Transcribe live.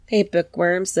Hey,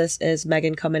 bookworms, this is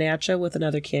Megan coming at you with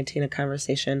another Cantina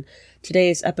Conversation.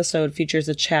 Today's episode features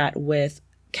a chat with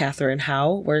Katherine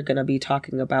Howe. We're going to be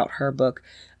talking about her book,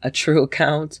 A True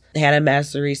Account, Hannah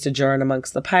Mastery's Sojourn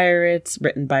Amongst the Pirates,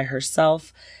 written by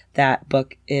herself. That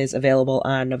book is available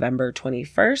on November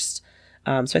 21st,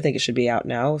 so I think it should be out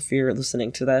now if you're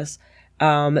listening to this.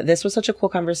 This was such a cool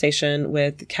conversation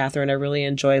with Katherine. I really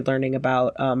enjoyed learning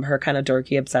about her kind of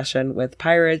dorky obsession with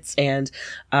pirates. And,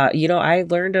 I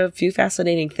learned a few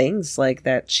fascinating things like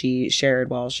that she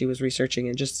shared while she was researching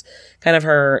and just kind of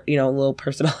her, little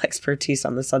personal expertise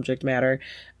on the subject matter.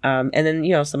 And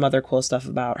then, some other cool stuff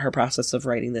about her process of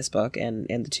writing this book and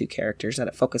the two characters that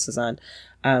it focuses on.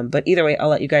 But either way, I'll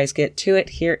let you guys get to it.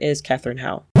 Here is Katherine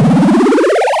Howe.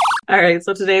 All right.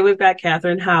 So today we've got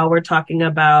Katherine Howe. We're talking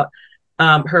about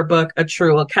her book, A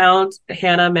True Account,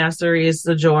 Hannah Mastery's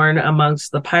Sojourn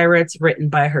Amongst the Pirates, written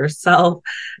by herself.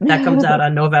 That comes out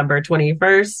on November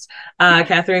 21st.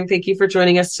 Katherine, thank you for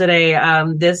joining us today.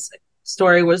 This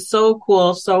story was so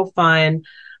cool, so fun.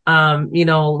 A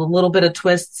little bit of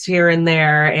twists here and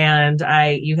there, and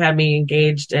you had me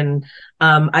engaged, and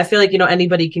I feel like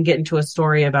anybody can get into a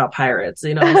story about pirates,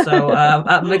 so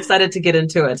I'm excited to get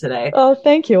into it today. Oh,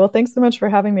 thank you. Well, thanks so much for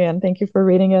having me, and thank you for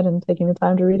reading it and taking the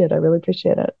time to read it. I really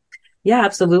appreciate it. Yeah,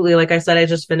 absolutely. Like I said, I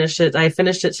just finished it. I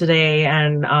finished it today,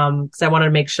 and because I wanted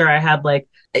to make sure I had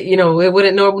it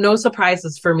wouldn't no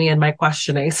surprises for me in my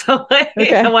questioning. So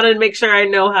Okay. I wanted to make sure I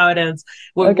know how it ends.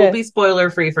 We'll be spoiler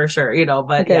free for sure,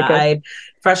 but okay, yeah, I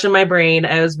fresh in my brain.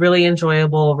 It was really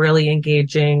enjoyable, really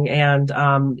engaging, and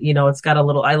it's got a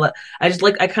little. I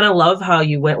kind of love how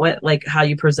you went with how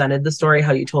you presented the story,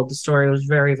 how you told the story. It was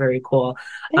very, very cool.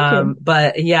 Thank you.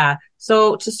 But yeah.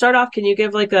 So to start off, can you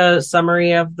give a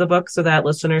summary of the book so that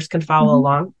listeners can follow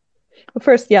along? Well,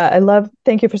 first,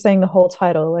 thank you for saying the whole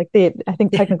title. I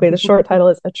think technically the short title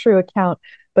is A True Account,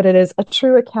 but it is A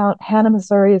True Account, Hannah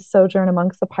Mastery's Sojourn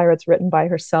Amongst the Pirates, written by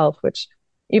herself, which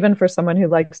even for someone who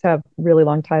likes to have really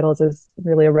long titles is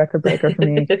really a record breaker for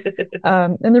me.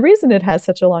 And the reason it has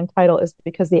such a long title is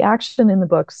because the action in the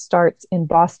book starts in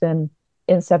Boston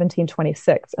in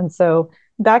 1726. And so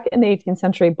back in the 18th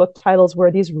century, book titles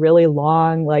were these really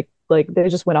long, like they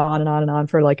just went on and on and on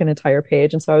for an entire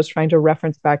page. And so I was trying to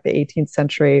reference back the 18th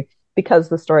century because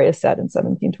the story is set in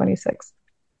 1726.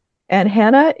 And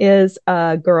Hannah is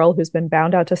a girl who's been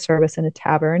bound out to service in a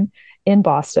tavern in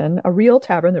Boston, a real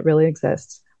tavern that really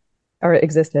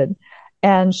existed.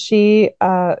 And she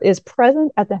is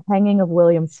present at the hanging of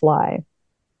William Fly,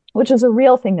 which is a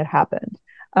real thing that happened.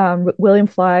 William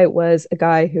Fly was a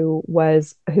guy who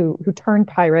turned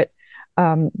pirate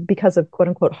because of quote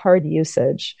unquote hard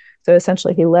usage. So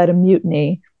essentially, he led a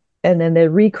mutiny, and then they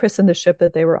rechristened the ship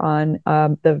that they were on,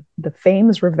 the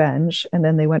Fame's Revenge, and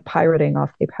then they went pirating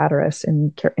off Cape Hatteras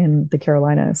in the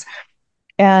Carolinas.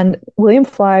 And William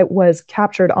Fly was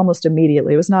captured almost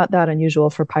immediately. It was not that unusual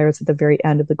for pirates at the very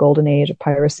end of the golden age of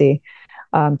piracy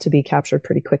to be captured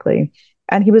pretty quickly.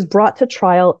 And he was brought to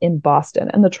trial in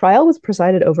Boston. And the trial was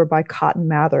presided over by Cotton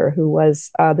Mather, who was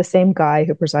the same guy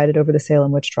who presided over the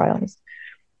Salem witch trials.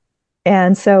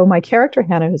 And so my character,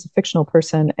 Hannah, who's a fictional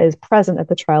person, is present at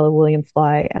the trial of William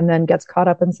Fly and then gets caught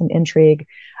up in some intrigue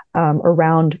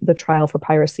around the trial for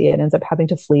piracy and ends up having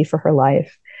to flee for her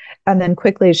life. And then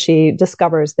quickly she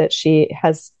discovers that she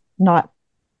has not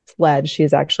fled.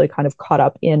 She's actually kind of caught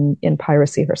up in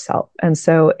piracy herself. And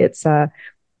so it's a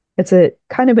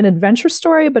kind of an adventure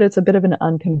story, but it's a bit of an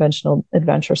unconventional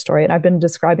adventure story. And I've been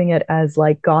describing it as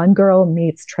like Gone Girl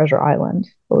meets Treasure Island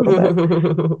a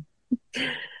little bit.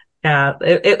 Yeah,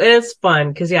 it is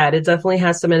fun because it definitely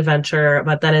has some adventure,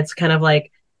 but then it's kind of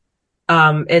like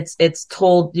it's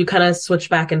told, you kind of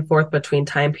switch back and forth between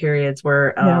time periods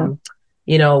where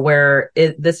where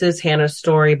this is Hannah's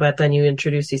story, but then you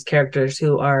introduce these characters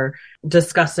who are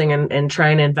discussing and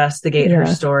trying to investigate her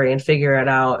story and figure it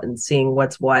out and seeing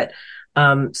what's what.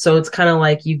 So it's kind of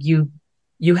like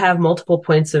you have multiple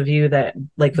points of view that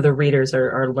for the readers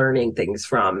are learning things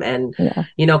from. And,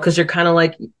 cause you're kind of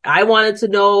like, I wanted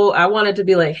to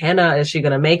be like, Hannah, is she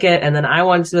going to make it? And then I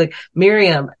wanted to be like,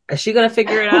 Miriam, is she going to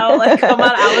figure it out? Come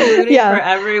on, I was rooting for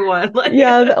everyone.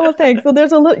 Well, thanks. So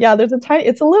it's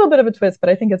a little bit of a twist,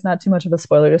 but I think it's not too much of a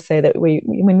spoiler to say that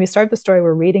when we start the story,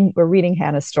 we're reading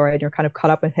Hannah's story and you're kind of caught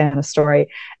up with Hannah's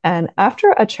story. And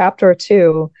after a chapter or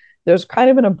two, there's kind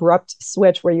of an abrupt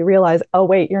switch where you realize, oh,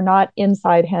 wait, you're not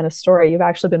inside Hannah's story. You've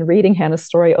actually been reading Hannah's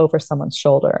story over someone's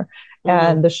shoulder.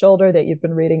 And the shoulder that you've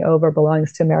been reading over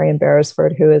belongs to Marion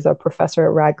Beresford, who is a professor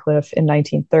at Radcliffe in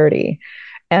 1930.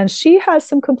 And she has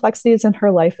some complexities in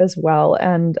her life as well.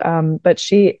 And but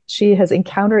she's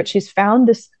found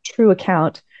this true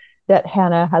account that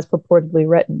Hannah has purportedly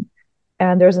written.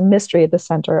 And there's a mystery at the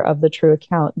center of the true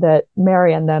account that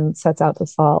Marion then sets out to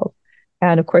solve.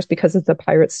 And of course, because it's a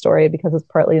pirate story, because it's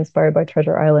partly inspired by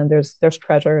Treasure Island, there's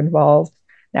treasure involved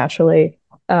naturally.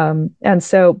 And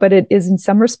so, but it is in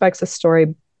some respects a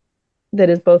story that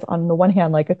is both on the one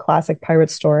hand like a classic pirate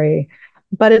story,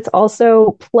 but it's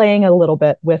also playing a little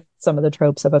bit with some of the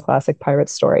tropes of a classic pirate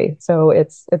story. So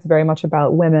it's very much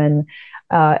about women,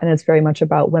 and it's very much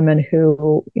about women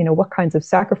who, what kinds of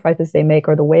sacrifices they make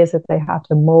or the ways that they have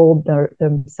to mold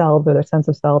themselves or their sense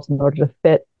of selves in order to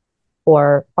fit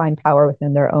or find power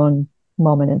within their own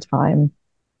moment in time.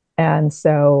 And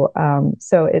so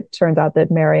it turns out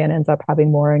that Marion ends up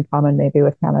having more in common maybe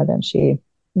with Hannah than she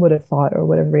would have thought or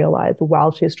would have realized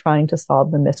while she's trying to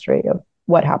solve the mystery of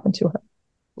what happened to her.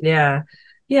 Yeah.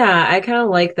 Yeah, I kind of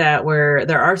like that where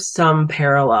there are some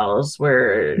parallels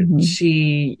where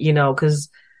she, because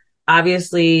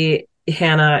obviously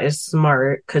Hannah is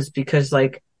smart because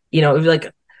like,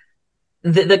 like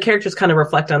the characters kind of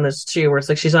reflect on this too, where it's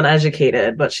like she's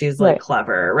uneducated, but she's like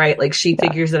clever, right? Like she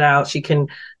figures it out. She can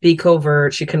be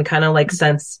covert. She can kind of like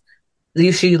sense,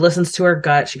 she listens to her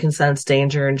gut. She can sense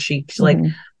danger. And she's like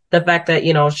the fact that,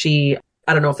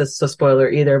 I don't know if this is a spoiler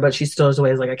either, but she stows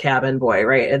away as like a cabin boy,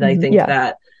 right? And I think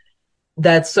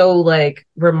that's so like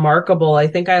remarkable. I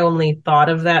think I only thought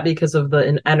of that because of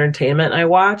the entertainment I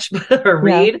watch or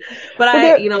read. But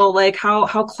like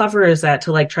how clever is that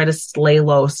to like try to lay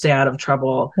low, stay out of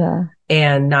trouble,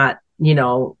 and not,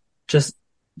 just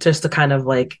to kind of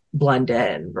like blend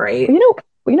in, right?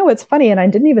 It's funny, and I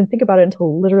didn't even think about it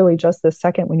until literally just this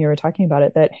second when you were talking about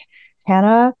it, that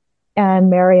Hannah and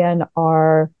Marion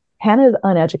Hannah's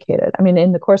uneducated. I mean,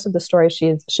 in the course of the story,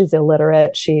 she's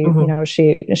illiterate. She,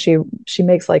 she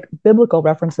makes like biblical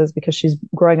references because she's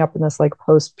growing up in this like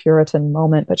post-Puritan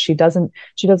moment, but she doesn't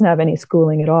have any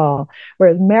schooling at all.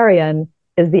 Whereas Marion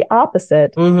is the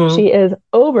opposite. She is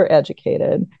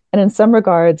overeducated. And in some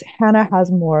regards, Hannah has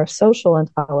more social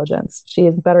intelligence. She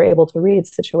is better able to read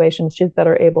situations. She's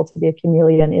better able to be a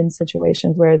chameleon in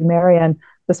situations, whereas Marion,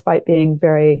 despite being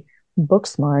very book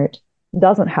smart,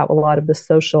 doesn't have a lot of the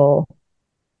social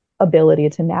ability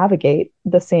to navigate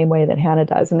the same way that Hannah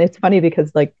does. And it's funny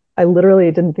because like I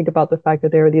literally didn't think about the fact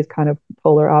that there were these kind of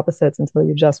polar opposites until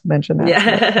you just mentioned that.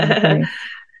 Yeah.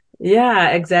 Yeah,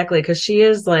 exactly. Because she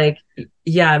is like,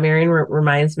 Marion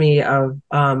reminds me of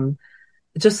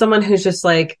just someone who's just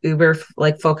like uber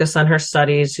like focused on her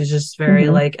studies, who's just very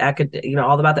like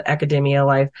all about the academia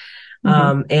life,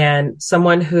 and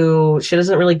someone who she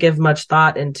doesn't really give much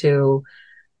thought into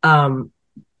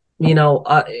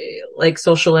like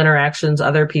social interactions,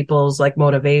 other people's like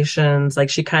motivations. Like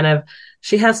she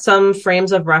has some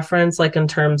frames of reference, like in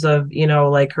terms of,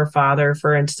 like her father,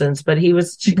 for instance, but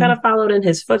she kind of followed in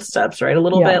his footsteps, right? A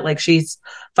little bit, like she's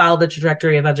followed the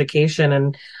trajectory of education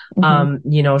and,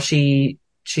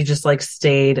 she just like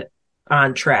stayed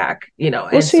on track,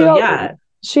 and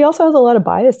she also has a lot of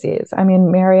biases. I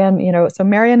mean, Marion, so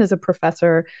Marion is a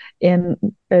professor at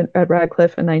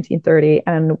Radcliffe in 1930,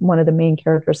 and one of the main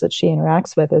characters that she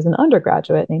interacts with is an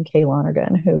undergraduate named Kay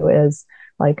Lonergan, who is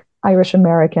like Irish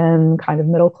American, kind of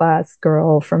middle class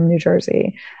girl from New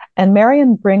Jersey. And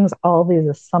Marion brings all these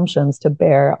assumptions to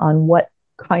bear on what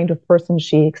kind of person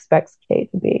she expects Kay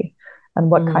to be and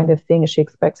what kind of things she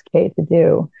expects Kay to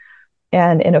do.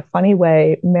 And in a funny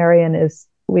way,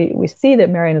 we see that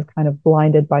Marion is kind of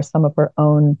blinded by some of her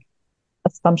own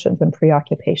assumptions and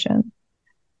preoccupation.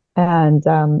 And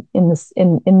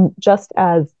in just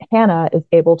as Hannah is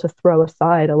able to throw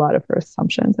aside a lot of her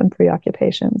assumptions and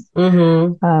preoccupations, but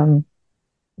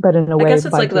in a way, I guess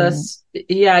it's like this.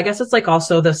 Yeah, I guess it's like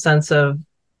also the sense of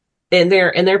in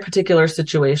their particular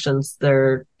situations.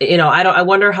 I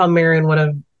wonder how Marion would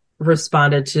have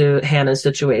responded to Hannah's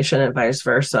situation and vice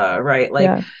versa, right?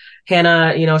 Like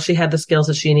Hannah, she had the skills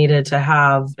that she needed to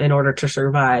have in order to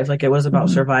survive. Like it was about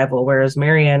survival, whereas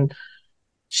Marion,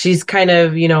 she's kind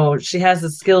of, she has the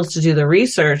skills to do the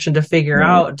research and to figure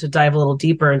out, to dive a little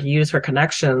deeper and to use her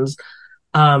connections.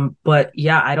 But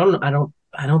yeah, I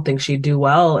don't think she'd do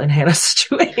well in Hannah's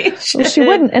situation. Well, she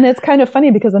wouldn't. And it's kind of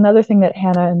funny because another thing that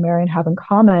Hannah and Marion have in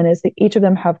common is that each of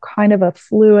them have kind of a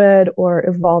fluid or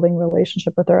evolving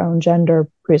relationship with their own gender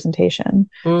presentation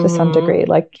to some degree.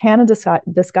 Like Hannah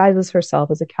disguises herself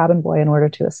as a cabin boy in order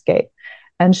to escape.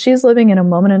 And she's living in a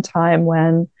moment in time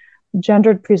when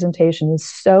gendered presentation is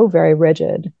so very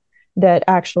rigid that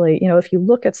actually, if you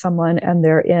look at someone and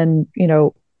they're in,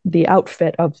 the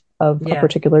outfit of a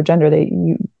particular gender,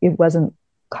 it wasn't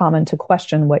common to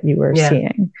question what you were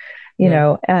seeing,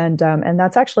 and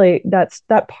that's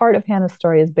that part of Hannah's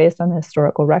story is based on the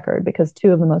historical record, because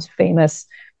two of the most famous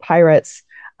pirates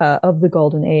of the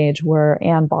Golden Age were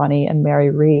Anne Bonny and Mary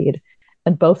Read,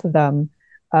 and both of them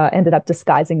ended up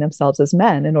disguising themselves as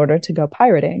men in order to go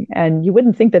pirating. And you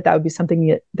wouldn't think that that would be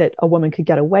something that a woman could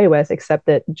get away with, except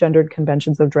that gendered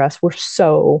conventions of dress were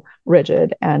so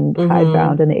rigid and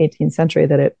hidebound in the 18th century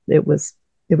that it was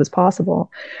possible.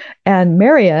 And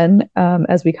Marian,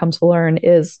 as we come to learn,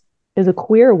 is a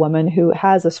queer woman who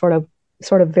has a sort of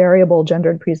variable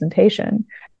gendered presentation.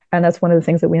 And that's one of the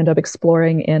things that we end up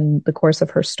exploring in the course of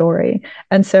her story.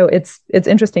 And so it's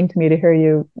interesting to me to hear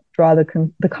you draw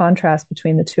the contrast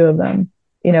between the two of them.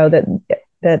 You know,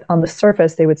 that on the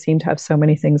surface they would seem to have so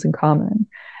many things in common,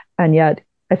 and yet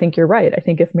I think you're right. I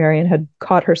think if Marian had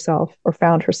caught herself or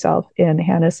found herself in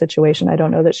Hannah's situation, I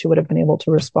don't know that she would have been able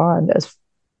to respond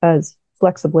as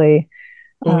flexibly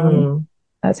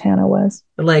as Hannah was.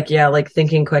 Like, yeah, like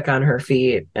thinking quick on her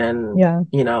feet and,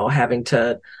 you know, having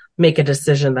to make a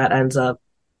decision that ends up,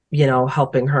 you know,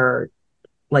 helping her,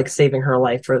 like saving her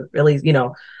life, for at least, you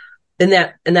know, in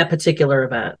that particular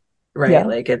event. Right. Yeah.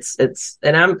 Like it's,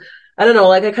 and I don't know,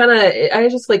 like I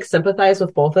just like sympathize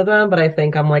with both of them, but I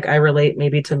think I'm like, I relate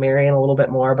maybe to Marian a little bit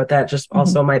more, but that just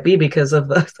also might be because of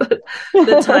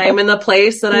the time and the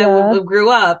place that I grew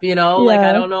up, you know, like,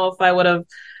 I don't know if I would have,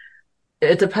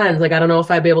 it depends. Like, I don't know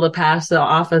if I'd be able to pass it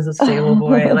off as a stable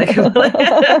boy, like,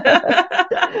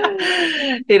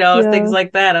 you know, things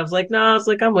like that. I was like, no, I was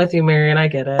like, I'm with you, Marian. I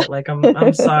get it. Like,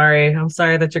 I'm sorry. I'm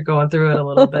sorry that you're going through it a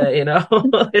little bit, you know,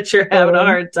 that you're having a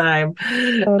hard time.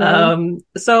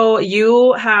 So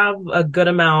you have a good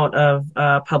amount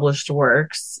of published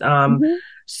works.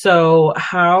 So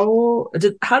how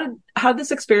did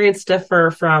this experience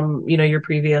differ from, you know, your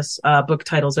previous book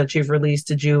titles that you've released?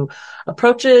 Did you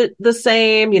approach it the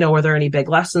same? You know, were there any big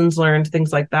lessons learned,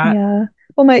 things like that? Yeah.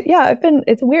 Well,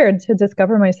 it's weird to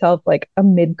discover myself like a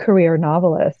mid-career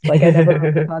novelist. Like, I never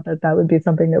really thought that would be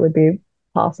something that would be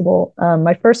possible.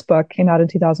 My first book came out in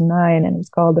 2009, and it was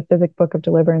called The Physic Book of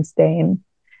Deliverance Dane.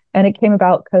 And it came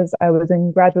about because I was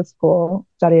in graduate school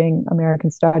studying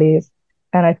American studies.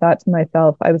 And I thought to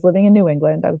myself, I was living in New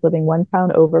England. I was living one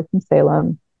town over from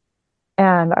Salem.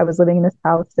 And I was living in this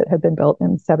house that had been built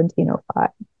in 1705.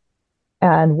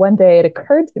 And one day it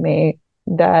occurred to me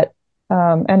that,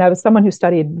 and I was someone who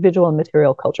studied visual and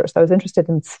material culture. So I was interested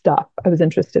in stuff. I was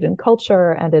interested in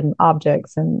culture and in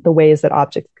objects and the ways that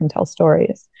objects can tell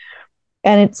stories.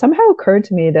 And it somehow occurred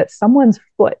to me that someone's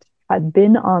foot had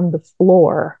been on the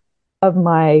floor of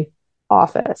my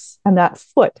office, and that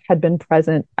foot had been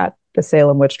present at the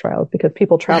Salem witch trials, because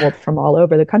people traveled from all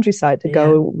over the countryside to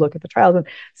go look at the trials. And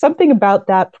something about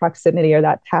that proximity or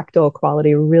that tactile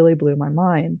quality really blew my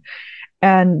mind.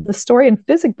 And the story in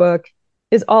Physic Book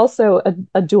is also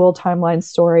a dual timeline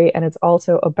story. And it's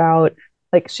also about,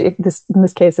 like, in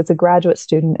this case, it's a graduate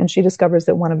student, and she discovers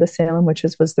that one of the Salem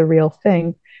witches was the real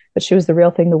thing, but she was the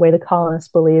real thing the way the colonists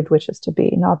believed witches to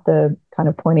be, not the kind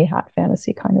of pointy hat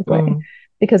fantasy kind of way.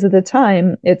 Because at the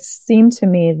time, it seemed to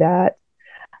me that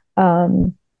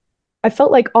I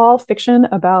felt like all fiction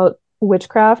about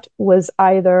witchcraft was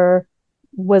either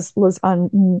was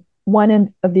on one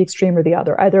end of the extreme or the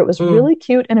other. Either it was really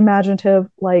cute and imaginative,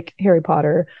 like Harry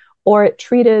Potter, or it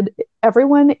treated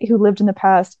everyone who lived in the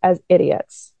past as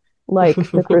idiots, like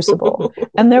The Crucible.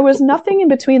 And there was nothing in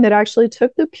between that actually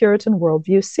took the Puritan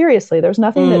worldview seriously. There's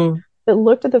nothing that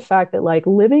looked at the fact that, like,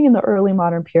 living in the early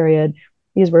modern period,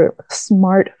 these were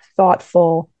smart,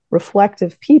 thoughtful,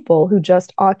 reflective people who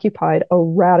just occupied a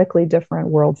radically different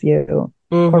worldview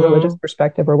or religious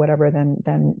perspective or whatever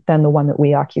than the one that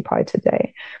we occupy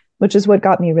today, which is what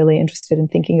got me really interested in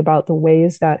thinking about the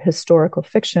ways that historical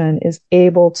fiction is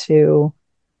able to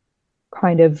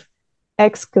kind of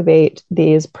excavate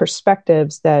these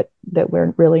perspectives that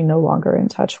we're really no longer in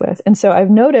touch with. And so I've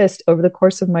noticed over the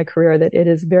course of my career that it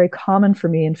is very common for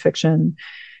me in fiction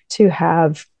to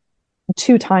have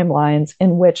two timelines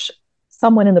in which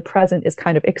someone in the present is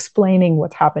kind of explaining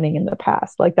what's happening in the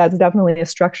past. Like, that's definitely a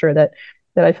structure that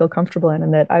I feel comfortable in,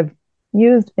 and that I've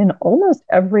used in almost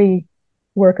every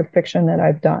work of fiction that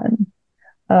I've done,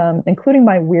 including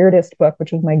my weirdest book,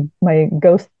 which was my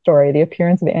ghost story, The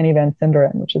Appearance of Annie Van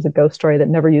Sinderen, which is a ghost story that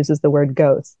never uses the word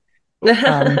ghost,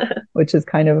 which is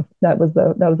kind of, that was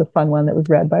a fun one that was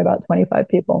read by about 25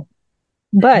 people.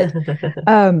 But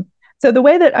so the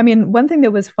way that, one thing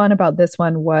that was fun about this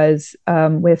one was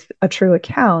with A True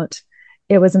Account,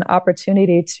 it was an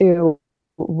opportunity to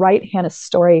write Hannah's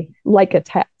story like a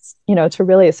text, to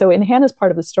really, so in Hannah's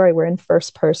part of the story, we're in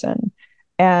first person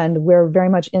and we're very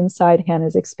much inside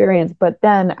Hannah's experience. But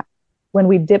then when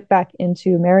we dip back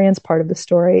into Marian's part of the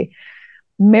story,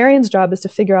 Marian's job is to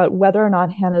figure out whether or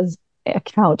not Hannah's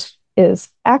account is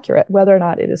accurate, whether or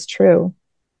not it is true.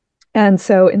 And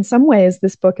so, in some ways,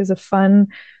 this book is a fun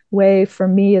way for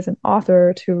me as an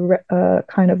author to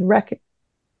kind of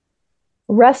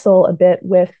wrestle a bit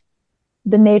with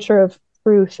the nature of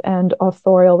truth and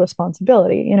authorial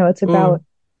responsibility. You know, Mm,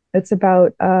 it's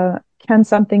about can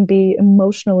something be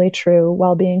emotionally true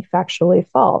while being factually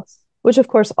false? Which, of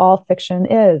course, all fiction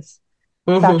is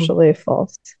hmm. factually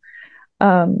false.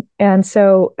 And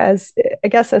so, as I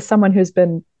guess, as someone who's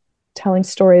been telling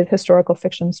stories, historical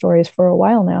fiction stories for a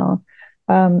while now,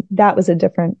 that was a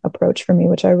different approach for me,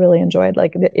 which I really enjoyed.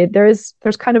 Like there's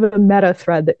kind of a meta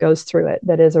thread that goes through it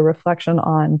that is a reflection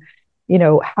on, you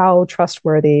know, how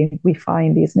trustworthy we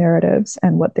find these narratives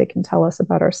and what they can tell us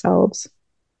about ourselves.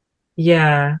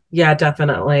 Yeah, yeah,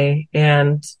 definitely.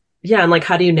 And yeah, and like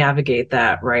how do you navigate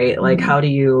that, right? Like Mm-hmm. how do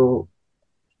you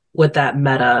with that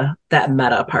meta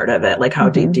part of it, like how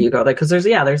deep do Mm-hmm. you go there? Because there's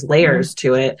Yeah. layers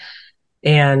to it,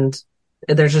 and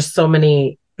there's just so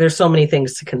many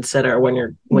things to consider when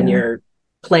you're when Yeah. you're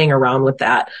playing around with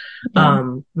that. Yeah.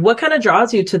 What kind of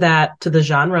draws you to the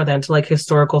genre then, to like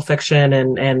historical fiction,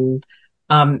 and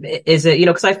is it,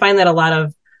 because I find that a lot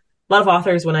of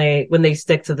authors, when they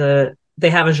stick to they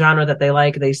have a genre that they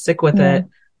like, they stick with Yeah. it,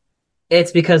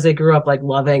 it's because they grew up like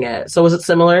loving it. So was it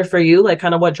similar for you? Like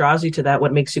kind of what draws you to that?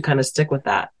 What makes you kind of stick with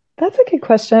that? That's a good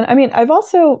question. I mean, I've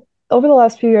also, over the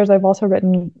last few years, I've also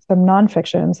written some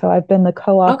nonfiction. So I've been the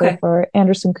co-author Okay. for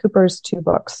Anderson Cooper's two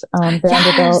books,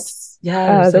 Vanderbilt, Yes.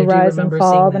 Yes, The I do Rise and remember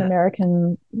Fall seeing of an that.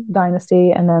 American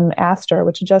Dynasty, and then Astor,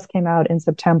 which just came out in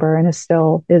September and is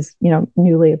still is, you know,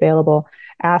 newly available.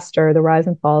 Astor, The Rise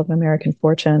and Fall of an American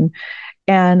Fortune.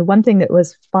 And one thing that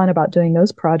was fun about doing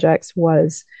those projects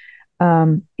was,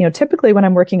 you know, typically when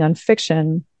I'm working on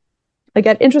fiction, I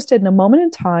get interested in a moment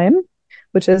in time,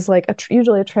 which is like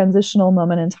usually a transitional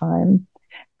moment in time.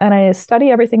 And I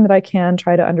study everything that I can,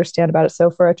 try to understand about it. So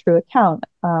for a true account,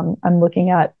 I'm looking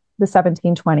at the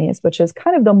 1720s, which is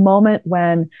kind of the moment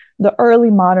when the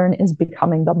early modern is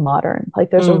becoming the modern.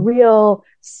 Like there's a Mm, real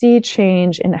sea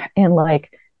change in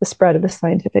like the spread of the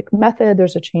scientific method.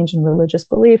 There's a change in religious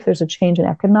belief. There's a change in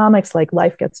economics. Like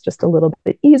life gets just a little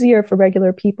bit easier for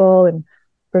regular people in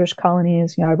British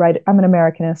colonies. You know, I'm an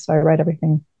Americanist, so I write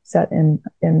everything set in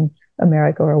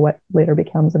America or what later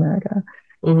becomes America.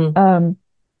 hmm. Um,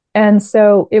 and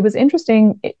so it was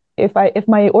interesting if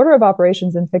my order of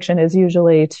operations in fiction is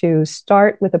usually to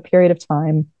start with a period of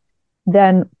time,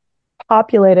 then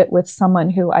populate it with someone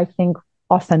who I think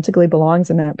authentically belongs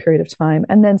in that period of time,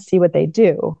 and then see what they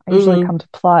do. I usually Hmm. come to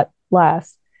plot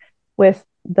last. With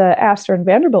the Astor and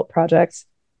Vanderbilt projects,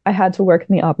 I had to work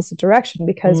in the opposite direction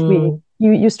because Mm,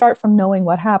 you start from knowing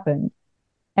what happened,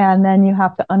 and then you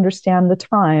have to understand the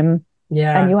time, and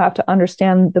yeah. you have to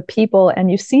understand the people,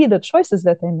 and you see the choices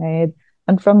that they made,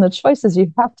 and from the choices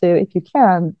you have to, if you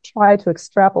can, try to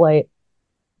extrapolate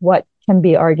what can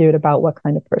be argued about what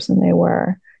kind of person they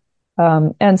were.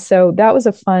 And so that was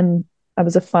a fun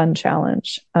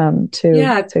challenge,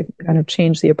 Yeah, to kind of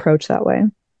change the approach that way.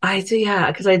 I do,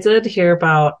 yeah, because I did hear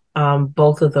about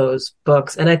both of those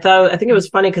books, and I think it was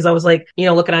funny because I was like,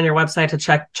 looking on your website to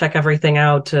check everything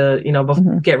out to,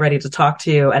 Mhm. get ready to talk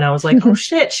to you, and I was like, oh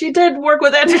shit, she did work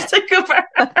with Anderson Cooper.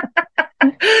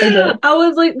 I did. I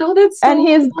was like, no, that's And so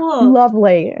he is cool.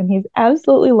 lovely, and he's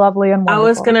absolutely lovely and I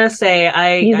was wonderful. gonna say,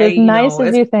 He's as nice as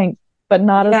it's you think, but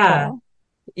not as yeah, tall.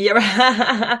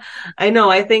 yeah. I know.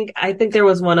 I think there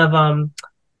was one of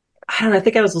I don't know. I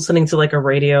think I was listening to like a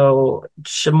radio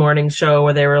morning show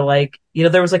where they were like,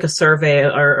 there was like a survey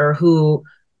or who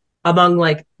among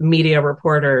like media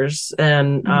reporters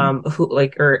and Mhm. who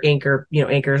like or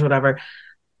anchors, whatever,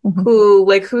 Mhm.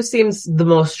 who seems the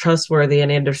most trustworthy,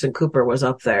 and Anderson Cooper was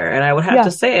up there. And I would have to Yeah,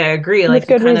 say I agree. Like with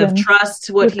you good kind of reason. trust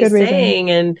what With good he's reason. saying,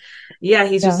 and yeah,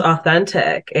 he's just Yeah,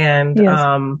 authentic, and he is.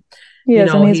 He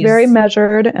is, and he's very he's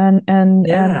measured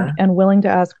yeah. and willing to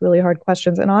ask really hard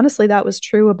questions. And honestly, that was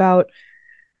true about.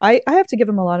 I have to give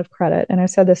him a lot of credit, and I've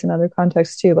said this in other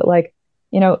contexts too. But like,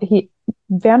 he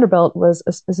Vanderbilt is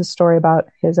a story about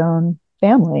his own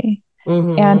family,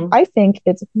 and Mm-hmm. I think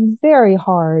it's very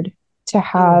hard to Oh,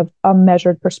 have a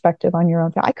measured perspective on your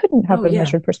own family. I couldn't have oh a yeah.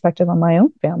 measured perspective on my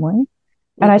own family.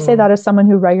 And I say Mm-mm. that as someone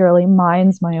who regularly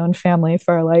mines my own family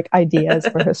for like ideas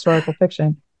for historical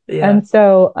fiction. Yeah. And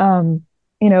so,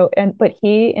 but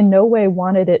he in no way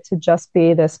wanted it to just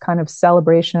be this kind of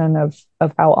celebration of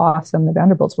how awesome the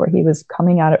Vanderbilts were. He was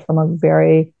coming at it from a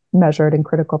very measured and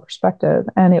critical perspective.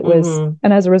 Mm-hmm.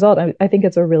 And as a result, I think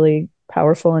it's a really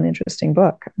powerful and interesting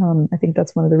book. I think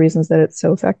that's one of the reasons that it's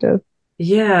so effective.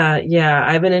 Yeah, yeah.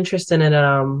 I've been interested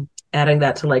in adding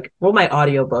that to like my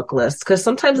audiobook list, because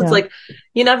sometimes it's Yeah. like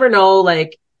you never know,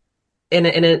 like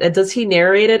does he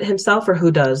narrate it himself or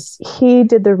who does? He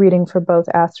did the reading for both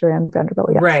Astor and Vanderbilt,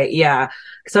 yes. Right, yeah.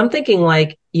 Because I'm thinking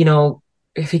like,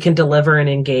 if he can deliver and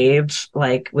engage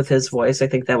like with his voice, I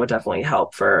think that would definitely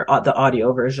help for the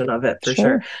audio version of it for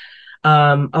sure.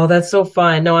 Sure. Oh, that's so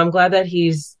fun. No, I'm glad that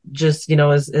he's just,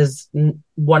 is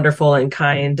wonderful and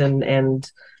kind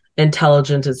and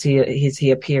intelligent as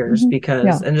he appears because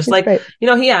Yeah, and just he's like, great.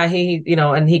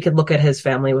 and he could look at his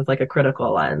family with like a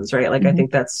critical lens, right? Like I Mm-hmm.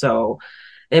 think that's so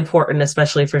important,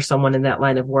 especially for someone in that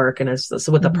line of work and it's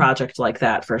so with a Mm-hmm. project like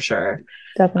that for sure.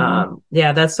 Definitely.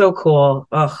 Yeah, that's so cool.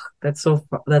 Oh, that's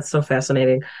so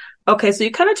fascinating. Okay, so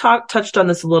you kind of touched on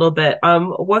this a little bit.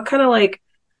 What kind of like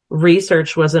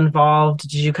research was involved?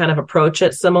 Did you kind of approach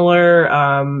it similar?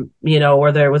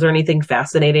 Was there anything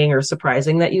fascinating or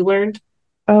surprising that you learned?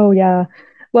 Oh yeah.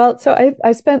 Well, so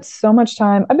I spent so much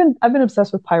time. I've been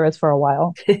obsessed with pirates for a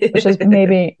while, which is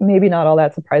maybe not all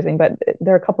that surprising, but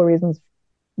there are a couple of reasons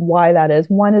why that is.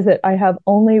 One is that I have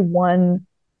only one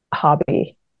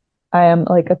hobby. I am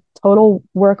like a total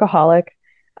workaholic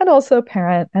and also a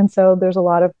parent, and so there's a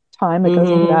lot of time that goes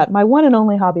into Hmm. that. My one and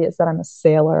only hobby is that I'm a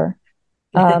sailor,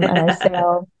 and I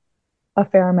sail a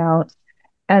fair amount.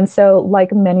 And so,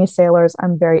 like many sailors,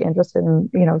 I'm very interested in,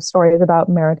 stories about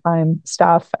maritime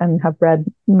stuff and have read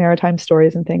maritime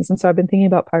stories and things. And so I've been thinking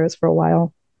about pirates for a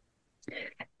while.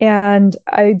 And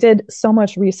I did so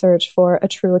much research for a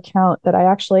true account that I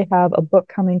actually have a book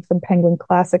coming from Penguin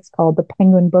Classics called The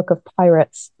Penguin Book of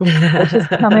Pirates, which is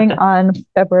coming on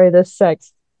February the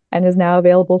 6th and is now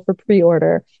available for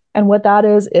pre-order. And what that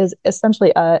is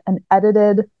essentially an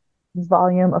edited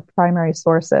volume of primary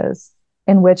sources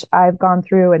in which I've gone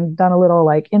through and done a little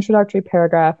like introductory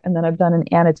paragraph, and then I've done an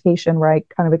annotation where I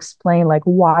kind of explain like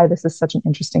why this is such an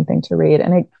interesting thing to read.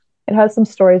 And it has some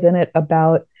stories in it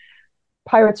about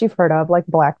pirates you've heard of, like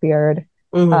Blackbeard,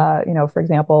 Hmm. for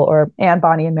example, or Anne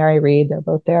Bonny and Mary Read. They're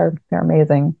both there. They're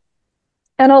amazing.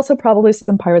 And also probably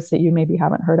some pirates that you maybe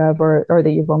haven't heard of or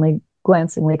that you've only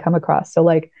glancingly come across. So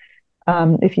like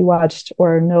if you watched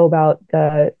or know about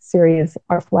the series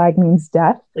Our Flag Means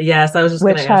Death, Yes, I was just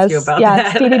going which to ask you has, about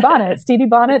yeah, Stevie that. Bonnet. Stevie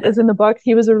Bonnet is in the book.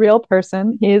 He was a real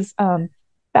person. He's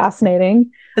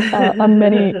fascinating in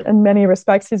many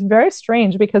respects. He's very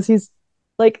strange because he's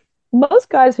like most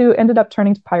guys who ended up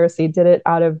turning to piracy did it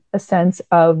out of a sense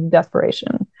of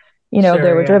desperation. They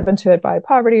Sure, were yeah. driven to it by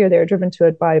poverty, or they were driven to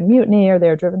it by mutiny, or they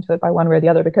were driven to it by one way or the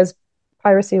other because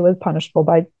piracy was punishable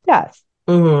by death.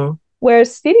 Hmm.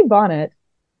 Whereas Stevie Bonnet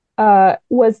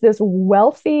was this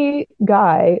wealthy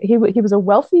guy. He was a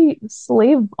wealthy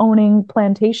slave owning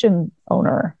plantation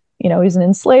owner. He's an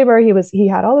enslaver. He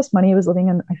had all this money. He was living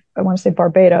in I want to say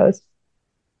Barbados,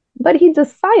 but he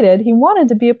decided he wanted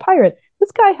to be a pirate.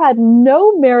 This guy had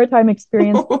no maritime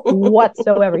experience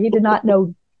whatsoever. He did not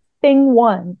know thing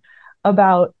one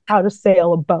about how to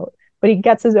sail a boat. But he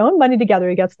gets his own money together.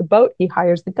 He gets the boat. He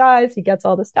hires the guys. He gets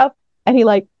all the stuff, and he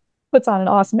like puts on an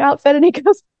awesome outfit and he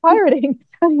goes pirating.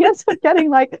 And he ends up getting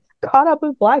like caught up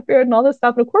with Blackbeard and all this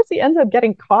stuff. And of course, he ends up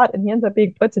getting caught and he ends up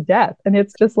being put to death. And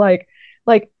it's just like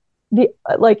the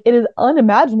like it is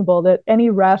unimaginable that any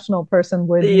rational person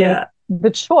would make Yeah, the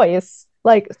choice.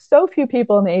 Like so few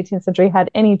people in the 18th century had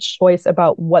any choice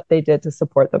about what they did to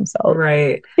support themselves.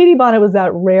 right. Stevie Bonnet was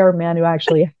that rare man who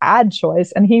actually had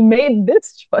choice, and he made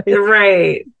this choice.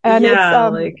 Right. And it's Yeah,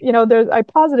 like there's I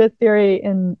posit a theory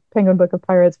in Penguin Book of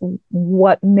Pirates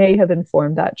what may have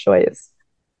informed that choice.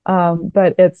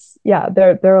 But it's yeah,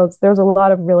 there's a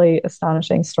lot of really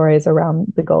astonishing stories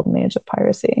around the golden age of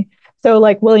piracy. So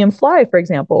like William Fly, for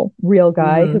example, real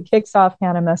guy who hmm. kicks off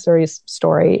Hannah Messeri's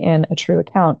story in A True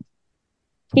Account.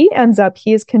 He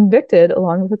is convicted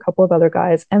along with a couple of other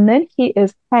guys, and then he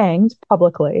is hanged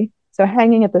publicly. So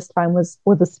hanging at this time was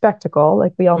a spectacle.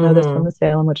 Like we all know this from Hmm. the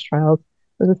Salem witch trials.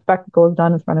 It was a spectacle, was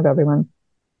done in front of everyone.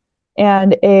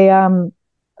 And a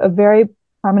very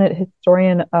prominent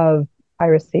historian of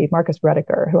piracy, Marcus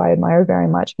Rediker, who I admire very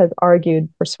much, has argued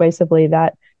persuasively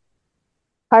that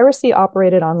piracy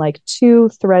operated on like two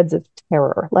threads of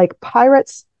terror. Like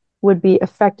pirates would be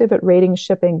effective at raiding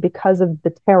shipping because of the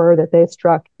terror that they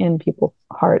struck in people's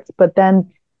hearts. But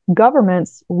then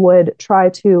governments would try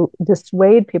to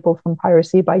dissuade people from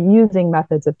piracy by using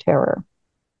methods of terror.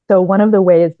 So one of the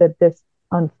ways that this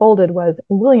unfolded was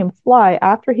William Fly,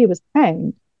 after he was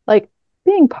hanged, like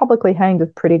being publicly hanged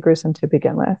is pretty gruesome to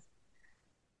begin with.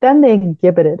 Then they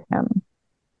gibbeted him.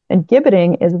 And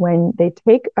gibbeting is when they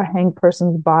take a hanged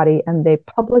person's body and they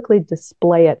publicly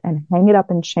display it and hang it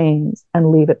up in chains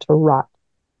and leave it to rot.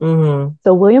 Hmm.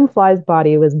 So William Fly's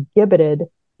body was gibbeted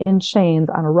in chains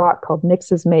on a rock called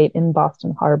Nix's Mate in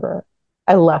Boston Harbor.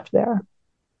 I left there.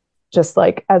 just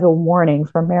like as a warning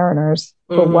for mariners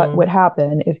for what would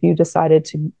happen if you decided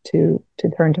to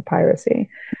turn to piracy.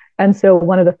 And so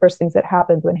one of the first things that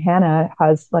happens when Hannah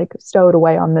has like stowed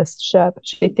away on this ship,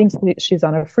 she thinks she's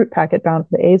on a fruit packet bound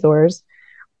for the Azores,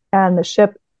 and the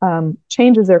ship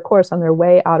changes their course on their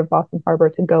way out of Boston Harbor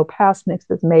to go past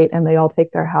Nix's mate, and they all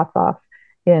take their hats off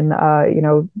in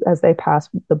as they pass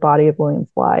the body of William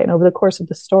Fly. And over the course of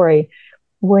the story,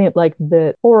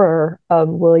 the horror of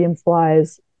William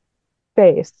Fly's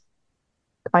face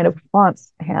kind of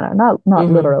haunts Hannah. Not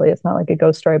literally, it's not like a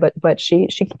ghost story, but she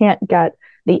can't get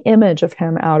the image of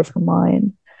him out of her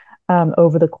mind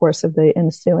over the course of the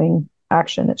ensuing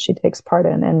action that she takes part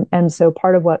in. And so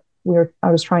part of what I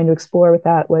was trying to explore with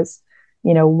that was,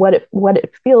 what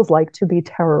it feels like to be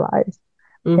terrorized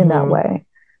in that way.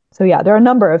 So yeah, there are a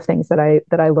number of things that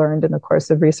I learned in the course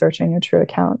of researching a true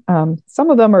account. Some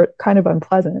of them are kind of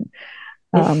unpleasant,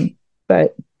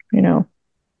 but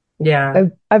yeah,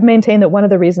 I've maintained that one of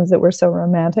the reasons that we're so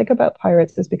romantic about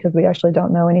pirates is because we actually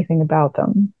don't know anything about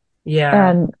them. Yeah.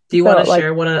 And do you want to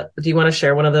share one of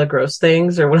the gross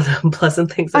things or one of the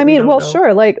unpleasant things? I mean, well,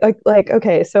 sure. Like,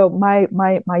 okay. So my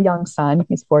young son,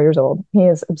 he's 4 years old. He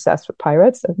is obsessed with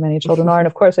pirates, as many children are. And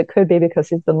of course, it could be because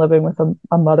he's been living with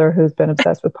a mother who's been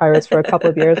obsessed with pirates for a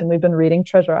couple of years. And we've been reading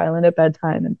Treasure Island at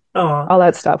bedtime and all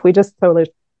that stuff. We just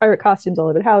totally pirate costumes all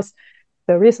over the house.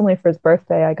 So recently for his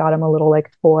birthday, I got him a little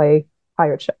like toy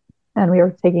pirate ship. And we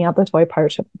were taking out the toy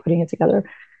pirate ship and putting it together.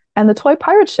 And the toy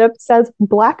pirate ship says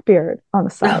Blackbeard on the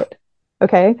side.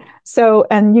 Okay. So,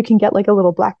 and you can get like a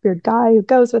little Blackbeard guy who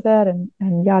goes with it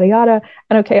and yada, yada.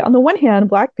 And okay, on the one hand,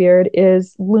 Blackbeard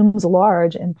looms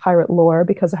large in pirate lore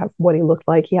because of what he looked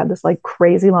like. He had this like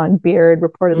crazy long beard.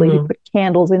 Reportedly, he put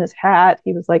candles in his hat.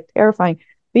 He was like terrifying.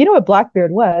 But you know what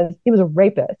Blackbeard was? He was a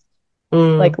rapist,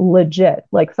 like legit.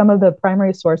 Like some of the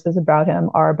primary sources about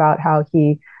him are about how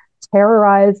he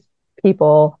terrorized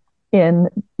people in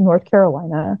North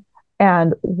Carolina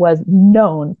and was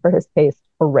known for his taste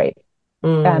for rape.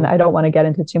 And I don't want to get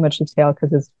into too much detail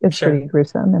because it's pretty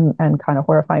gruesome and kind of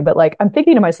horrifying. But like, I'm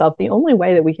thinking to myself, the only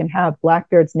way that we can have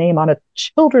Blackbeard's name on a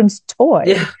children's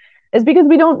toy is because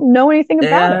we don't know anything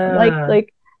about him.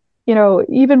 Like,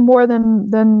 even more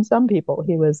than some people,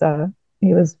 he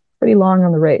was pretty long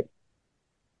on the rape.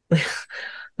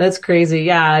 That's crazy.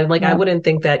 Yeah. Like, I wouldn't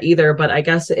think that either, but I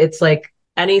guess it's like,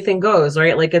 anything goes,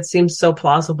 right? Like it seems so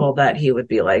plausible that he would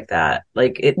be like that.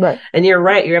 Like it, and you're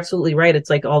right. You're absolutely right. It's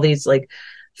like all these like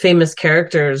famous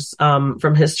characters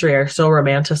from history are so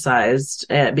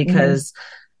romanticized because,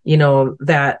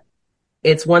 that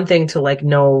it's one thing to like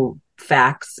know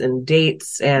facts and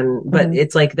dates but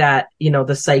it's like that,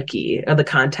 the psyche or the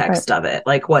context of it.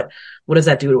 Like what does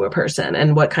that do to a person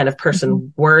and what kind of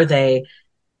person were they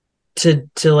to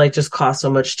like just cause so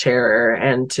much terror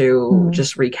and to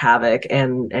just wreak havoc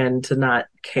and to not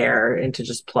care and to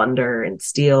just plunder and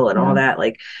steal and all that,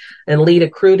 like, and lead a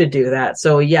crew to do that.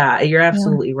 So yeah, you're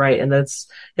absolutely right. And that's,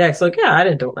 it's like, I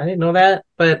didn't know that,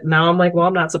 but now I'm like, well,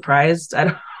 I'm not surprised. I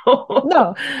don't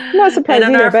No, I'm not surprised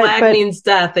and either. Our Flag Means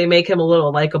Death, they make him a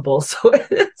little likable. So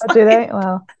it's do they?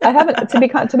 Well, I haven't,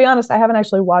 to be honest, I haven't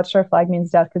actually watched Our Flag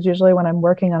Means Death because usually when I'm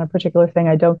working on a particular thing,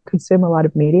 I don't consume a lot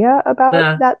of media about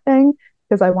that thing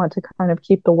because I want to kind of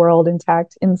keep the world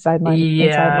intact inside my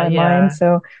mind.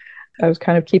 So I was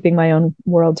kind of keeping my own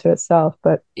world to itself.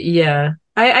 But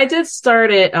I did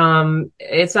start it.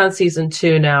 It's on season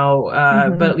 2 now.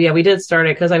 But yeah, we did start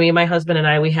it because I mean, my husband and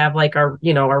I, we have like our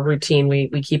routine.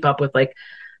 We keep up with like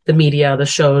the media, the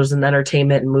shows and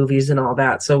entertainment and movies and all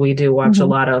that. So we do watch a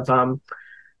lot of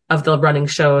the running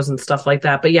shows and stuff like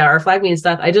that. But yeah, Our Flag Means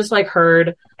Death. I just like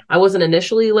heard, I wasn't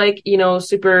initially like,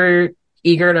 super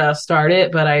eager to start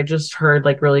it, but I just heard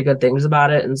like really good things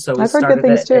about it. And so we started good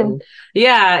things it. Too. And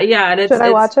And it's, should I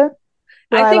watch it?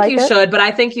 I think you should, but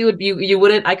I think you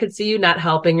wouldn't. I could see you not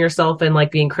helping yourself and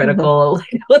like being critical a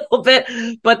little bit.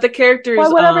 But the characters.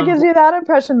 Well, whatever gives you that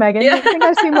impression, Megan. Yeah. You think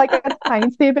I seem like a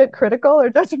tiny bit critical or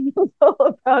judgmental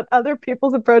about other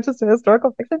people's approaches to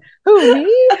historical fiction? Who,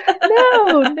 me?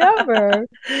 No, never.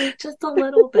 Just a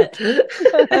little bit.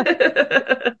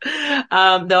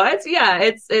 No,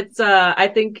 it's. I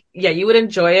think you would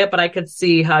enjoy it, but I could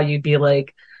see how you'd be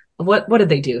like, what did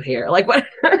they do here? Like what?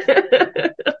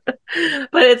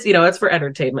 But it's, it's for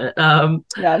entertainment.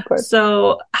 Yeah, of course.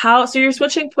 So you're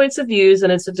switching points of views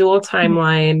and it's a dual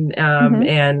timeline,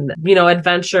 and,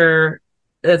 adventure.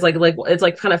 It's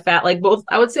like kind of fat, like both,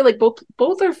 I would say like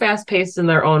both are fast paced in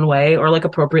their own way or like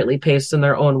appropriately paced in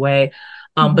their own way.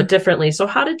 but differently. So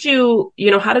how did you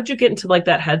get into like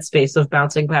that headspace of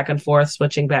bouncing back and forth,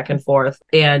 switching back and forth?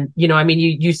 And, I mean,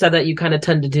 you said that you kind of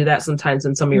tend to do that sometimes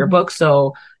in some of your books.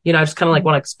 So, I just kind of like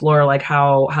want to explore like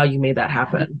how you made that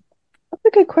happen. That's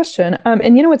a good question. And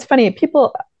it's funny,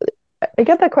 I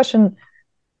get that question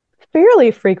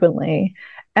fairly frequently.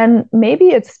 And maybe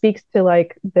it speaks to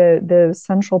like the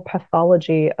central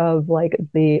pathology of like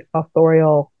the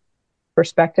authorial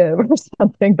perspective or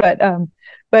something. But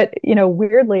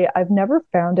weirdly, I've never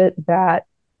found it that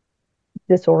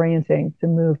disorienting to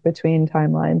move between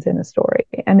timelines in a story.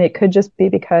 And it could just be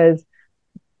because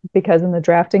in the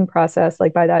drafting process,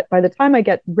 like by the time I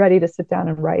get ready to sit down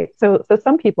and write. So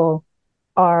some people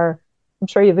are, I'm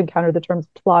sure you've encountered the terms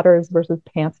plotters versus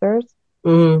pantsers.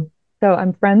 Mm. So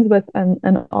I'm friends with an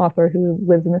author who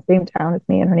lives in the same town as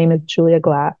me, and her name is Julia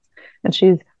Glass. And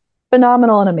she's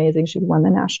phenomenal and amazing. She won the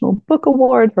National Book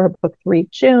Award for her book Three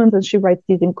Junes, and she writes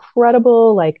these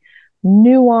incredible, like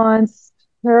nuanced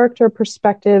character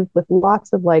perspectives with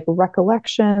lots of like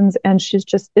recollections. And it's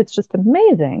just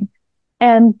amazing.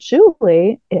 And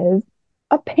Julie is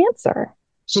a pantser.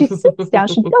 She sits down,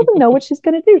 she doesn't know what she's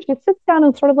going to do. She sits down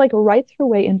and sort of like writes her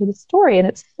way into the story. And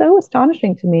it's so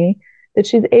astonishing to me that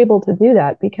she's able to do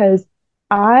that because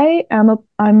I'm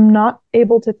not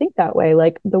able to think that way.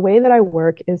 Like the way that I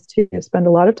work is to spend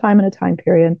a lot of time in a time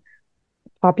period,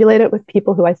 populate it with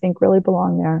people who I think really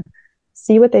belong there,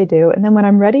 see what they do. And then when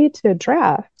I'm ready to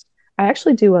draft, I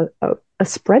actually do a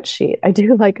spreadsheet. I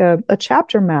do like a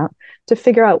chapter map to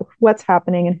figure out what's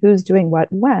happening and who's doing what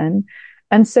when.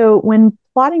 And so when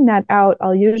plotting that out,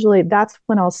 that's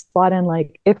when I'll slot in,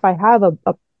 like, if I have a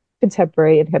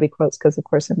contemporary, in heavy quotes, because of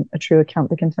course, in a true account,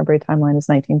 the contemporary timeline is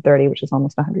 1930, which is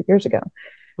almost 100 years ago.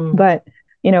 But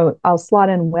I'll slot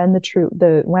in when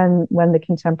when the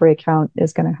contemporary account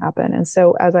is going to happen. And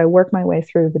so as I work my way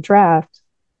through the draft,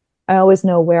 I always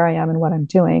know where I am and what I'm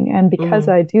doing. And because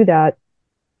I do that,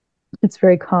 it's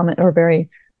very common or very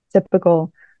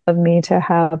typical of me to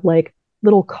have like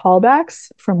little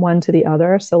callbacks from one to the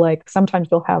other. So like sometimes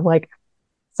you'll have like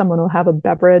someone will have a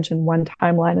beverage in one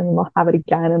timeline and then they'll have it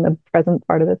again in the present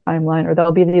part of the timeline, or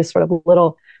there'll be these sort of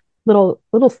little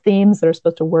themes that are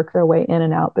supposed to work their way in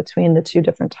and out between the two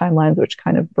different timelines, which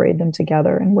kind of braid them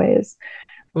together in ways.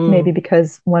 Maybe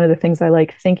because one of the things I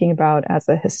like thinking about as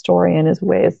a historian is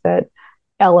ways that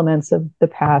elements of the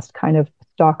past kind of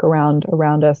stalk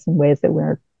around us in ways that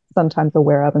we're sometimes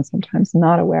aware of and sometimes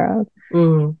not aware of.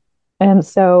 And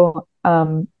so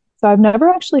I've never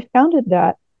actually found it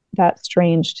that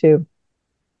strange to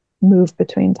move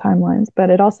between timelines, but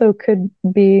it also could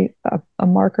be a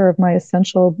marker of my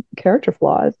essential character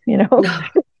flaws,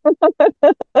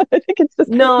 I think it's just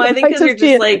no, I think because you're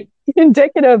just like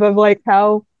indicative of like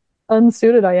how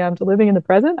unsuited I am to living in the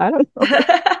present. I don't know.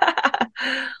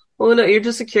 Well, no, you're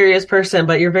just a curious person,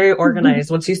 but you're very organized.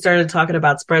 Once you started talking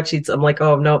about spreadsheets, I'm like,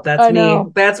 oh, nope, that's me.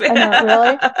 That's me. I know,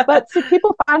 really. But see,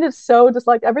 people find it so just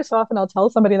like every so often I'll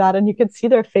tell somebody that and you can see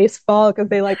their face fall because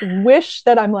they like wish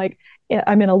that I'm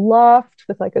in a loft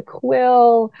with like a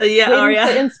quill, waiting for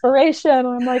inspiration. And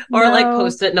I'm like, or like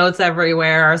Post-it notes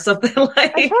everywhere or something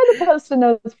like. I tried to Post-it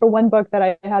notes for one book that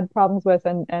I had problems with,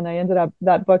 and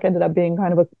that book ended up being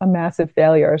kind of a massive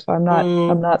failure. So I'm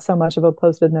not so much of a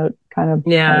Post-it note kind of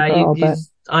girl, but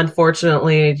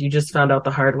unfortunately you just found out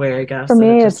the hard way, I guess. For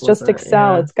me, it's just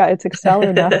Excel. Yeah. It's Excel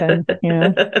or nothing.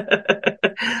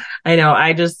 I know.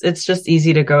 It's just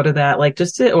easy to go to that, like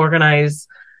just to organize.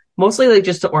 Mostly like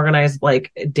just to organize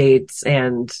like dates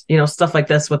and, stuff like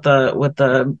this with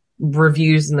the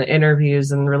reviews and the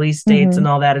interviews and release dates and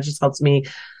all that. It just helps me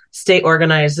stay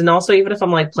organized. And also, even if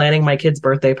I'm like planning my kid's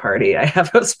birthday party, I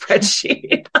have a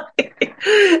spreadsheet.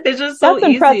 It's just so That's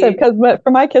impressive because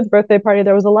for my kid's birthday party,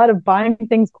 there was a lot of buying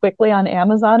things quickly on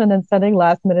Amazon and then sending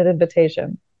last minute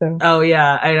invitations. So. Oh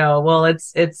yeah, I know. Well,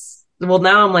 well,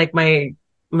 now I'm like my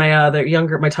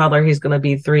toddler, he's going to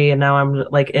be 3. And now I'm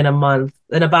like in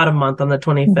about a month on the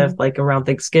 25th, like around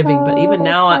Thanksgiving. But even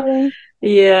now,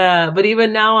 but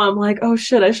even now I'm like, oh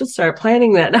shit, I should start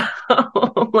planning that now.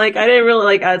 Like, I didn't really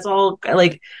like, it's all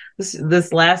like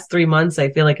this last 3 months,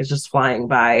 I feel like it's just flying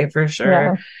by for sure.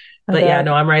 Yeah, but yeah,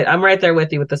 no, I'm right there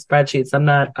with you with the spreadsheets.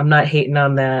 I'm not hating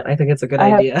on that. I think it's a good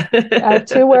idea. I have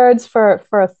 2 words for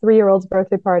a 3-year-old's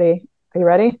birthday party. Are you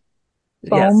ready?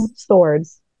 Foam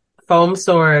swords. Foam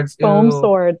swords. Foam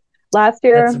swords. Last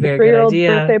year, the 3-year-old's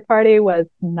birthday party was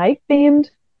knife themed.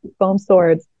 Foam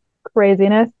swords.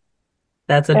 Craziness.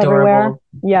 That's adorable. Everywhere.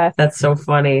 Yes. That's so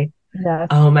funny. Yes.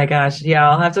 Oh my gosh. Yeah,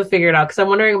 I'll have to figure it out because I'm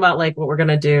wondering about like what we're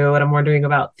gonna do, and I'm wondering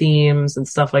about themes and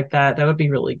stuff like that. That would be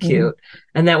really cute,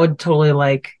 and that would totally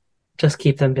like just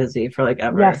keep them busy for like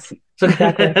ever. Yes.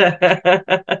 exactly.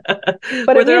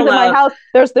 But Where it they're means in my allowed.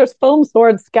 house, there's foam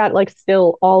swords scat like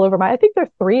still all over my. I think there's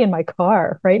three in my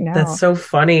car right That's now. so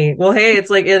funny. Well, hey, it's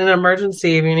like in an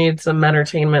emergency if you need some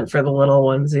entertainment for the little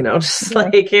ones, just Yeah,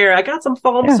 like here, I got some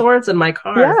foam yeah, swords in my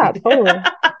car. If yeah, you totally.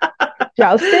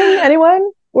 Jousting,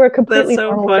 anyone? We're a That's completely so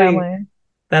normal funny. family.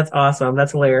 That's awesome.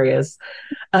 That's hilarious.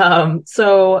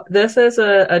 So this is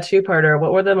a two-parter.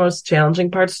 What were the most challenging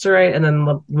parts to write and then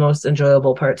the most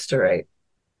enjoyable parts to write?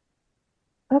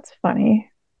 That's funny.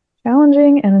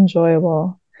 Challenging and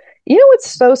enjoyable. You know what's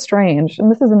so strange,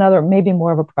 and this is another maybe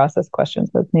more of a process question,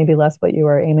 so it's maybe less what you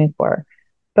were aiming for.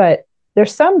 But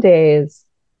there's some days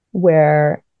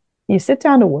where you sit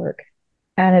down to work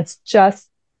and it's just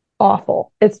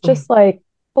awful. It's just like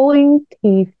pulling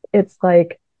teeth. It's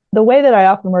like the way that I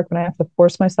often work when I have to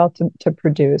force myself to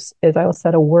produce is I will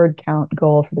set a word count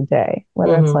goal for the day,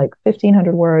 whether it's Mm-hmm. like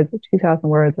 1,500 words or 2,000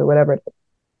 words or whatever it is.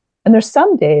 And there's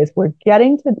some days where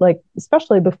getting to like,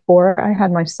 especially before I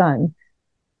had my son,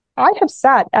 I have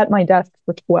sat at my desk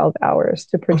for 12 hours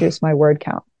to produce my word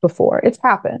count before. It's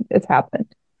happened. It's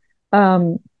happened.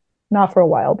 Um, Not for a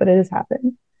while, but it has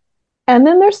happened. And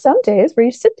then there's some days where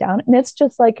you sit down and it's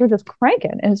just like you're just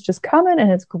cranking and it's just coming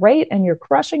and it's great and you're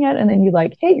crushing it. And then you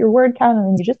like hit your word count and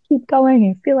then you just keep going and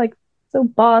you feel like so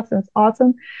boss and it's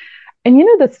awesome. And you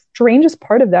know, the strangest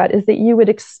part of that is that you would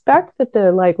expect that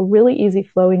the like really easy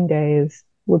flowing days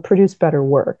would produce better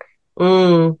work,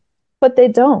 Mm. but they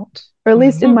don't. Or at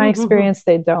least in my experience,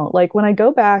 they don't. Like when I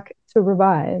go back to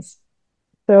revise,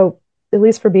 so at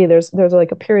least for me, there's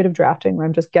like a period of drafting where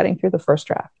I'm just getting through the first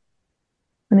draft.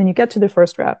 And then you get to the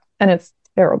first draft and it's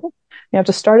terrible. You have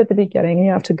to start at the beginning and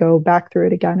you have to go back through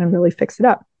it again and really fix it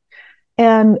up.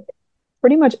 And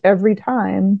pretty much every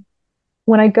time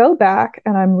when I go back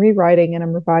and I'm rewriting and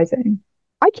I'm revising,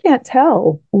 I can't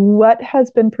tell what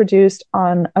has been produced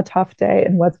on a tough day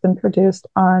and what's been produced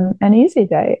on an easy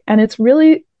day. And it's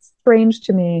really strange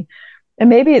to me. And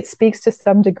maybe it speaks to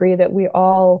some degree that we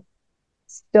all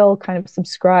still kind of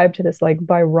subscribe to this like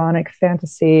Byronic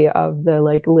fantasy of the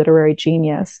like literary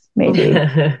genius, maybe.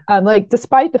 Like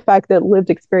despite the fact that lived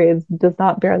experience does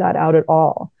not bear that out at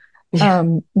all. Yeah.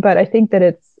 But I think that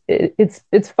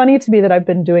it's funny to me that I've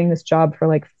been doing this job for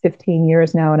like 15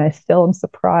 years now, and I still am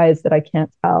surprised that I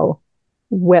can't tell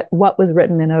what was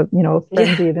written in a Yeah.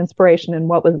 frenzy of inspiration and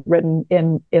what was written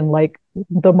in like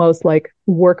the most like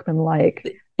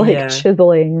workmanlike, like Yeah.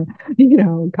 chiseling,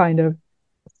 kind of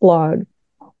slog.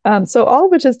 So all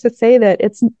of which is to say that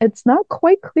it's not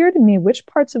quite clear to me which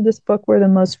parts of this book were the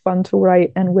most fun to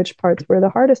write and which parts were the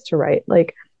hardest to write.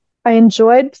 Like I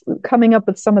enjoyed coming up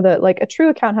with some of the like a true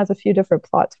account has a few different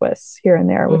plot twists here and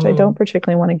there, which I Mm-hmm. don't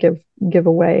particularly want to give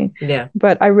away. Yeah.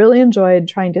 But I really enjoyed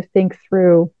trying to think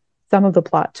through some of the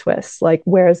plot twists, like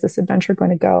where is this adventure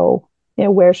going to go?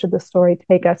 Where should the story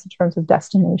take us in terms of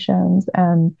destinations,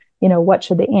 and what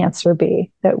should the answer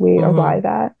be that we Mm-hmm. arrive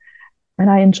at? And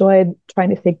I enjoyed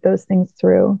trying to think those things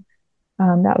through.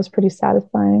 That was pretty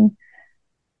satisfying.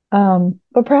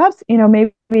 But perhaps,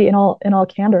 maybe in all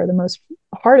candor, the most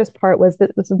hardest part was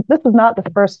that this was not the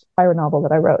first pirate novel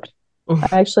that I wrote.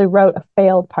 I actually wrote a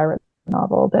failed pirate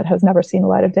novel that has never seen the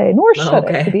light of day, nor should it,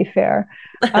 to Okay. be fair.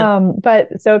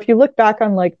 But so if you look back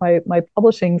on like my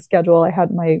publishing schedule, I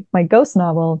had my ghost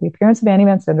novel, The Appearance of Annie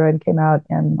Van Sinderen, came out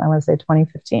in I want to say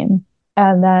 2015,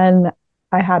 and then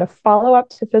I had a follow up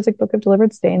to Physic Book of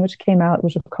Delivered Stain, which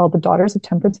was called The Daughters of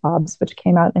Temperance Hobbs, which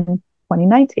came out in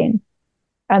 2019.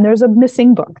 And there's a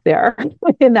missing book there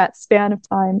in that span of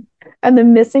time. And the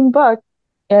missing book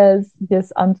is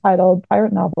this untitled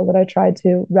pirate novel that I tried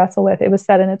to wrestle with. It was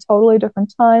set in a totally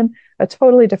different time, a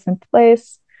totally different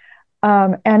place.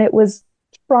 And it was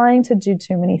trying to do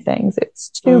too many things. It's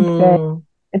too big, Mm.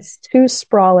 it's too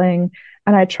sprawling.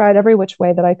 And I tried every which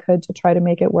way that I could to try to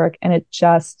make it work. And it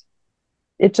just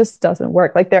doesn't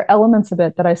work. Like there are elements of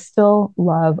it that I still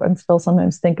love and still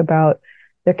sometimes think about.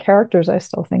 The characters I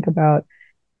still think about.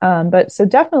 But so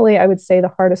definitely, I would say the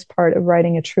hardest part of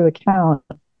writing a true account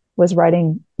was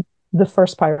writing the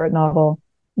first pirate novel,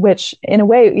 which in a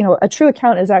way, a true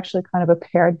account is actually kind of a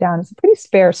pared down. It's a pretty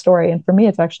spare story, and for me,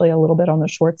 it's actually a little bit on the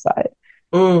short side.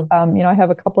 Mm. I have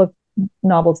a couple of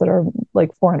novels that are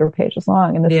like 400 pages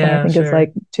long, and this one I Yeah, think is sure.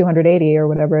 like 280 or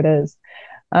whatever it is.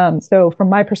 So from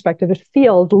my perspective, it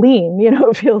feels lean.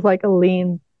 It feels like a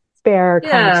lean, spare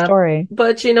kind of Yeah, story.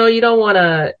 but you don't want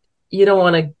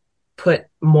to put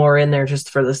more in there just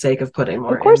for the sake of putting Of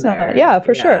more in course not. there. Yeah,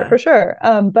 for sure, Yeah. for sure.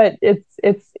 But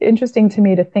it's interesting to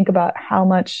me to think about how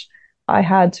much I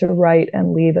had to write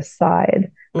and leave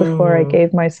aside before I Mm.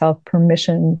 gave myself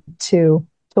permission to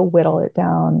whittle it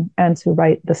down and to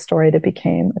write the story that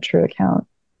became a true account.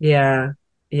 Yeah.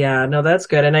 Yeah, no, that's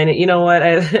good. And you know what?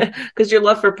 Because your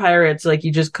love for pirates, like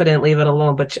you just couldn't leave it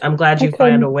alone. But I'm glad I you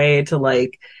find a couldn't. way to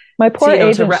like, My to, poor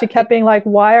agent, she kept being like,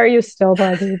 "Why are you still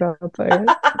talking about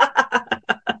pirates?"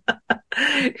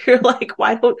 You're like,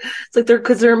 why don't, it's like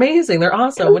because they're amazing. They're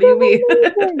awesome. Because What do you mean?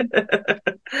 they're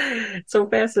amazing. So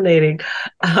fascinating.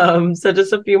 So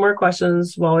just a few more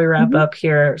questions while we wrap Mhm. up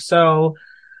here. So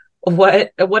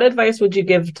what advice would you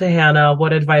give to Hannah?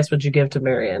 What advice would you give to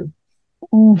Marion?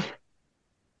 Mm,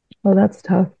 well, that's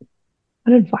tough.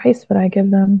 What advice would I give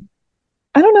them?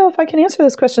 I don't know if I can answer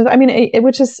those questions. I mean,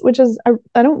 which is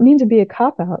I don't mean to be a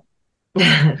cop out,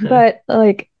 but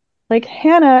like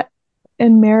Hannah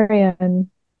and Marion,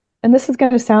 and this is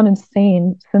going to sound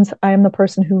insane since I am the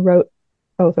person who wrote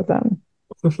both of them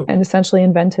and essentially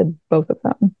invented both of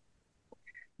them.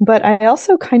 But I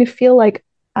also kind of feel like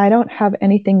I don't have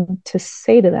anything to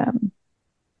say to them,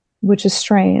 which is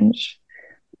strange.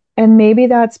 And maybe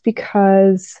that's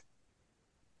because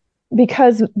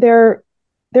they're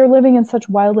living in such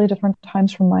wildly different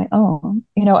times from my own.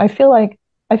 I feel like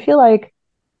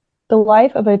the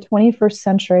life of a 21st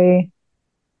century,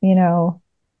 you know,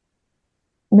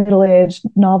 middle-aged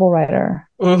novel writer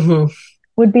Hmm.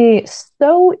 would be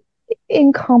so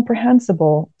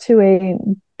incomprehensible to a Yeah.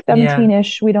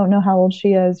 17-ish, we don't know how old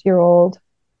she is, year old,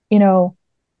 you know,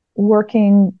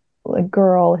 working like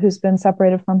girl who's been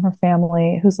separated from her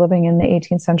family, who's living in the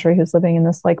 18th century, who's living in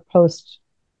this like post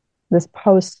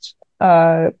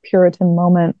Puritan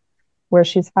moment where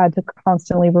she's had to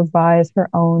constantly revise her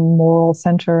own moral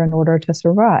center in order to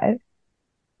survive.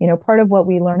 Part of what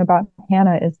we learn about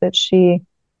Hannah is that she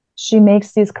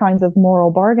makes these kinds of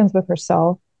moral bargains with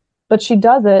herself, but she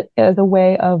does it as a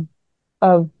way of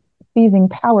seizing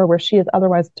power where she is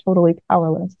otherwise totally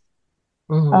powerless.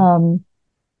 Hmm. Um,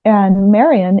 and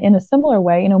Marion, in a similar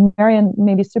way, Marion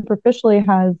maybe superficially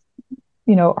has,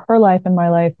 her life and my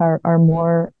life are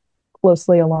more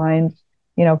closely aligned,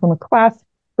 from a class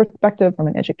perspective, from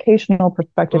an educational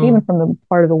perspective, even Mm. from the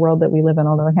part of the world that we live in,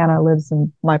 although Hannah lives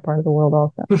in my part of the world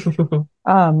also.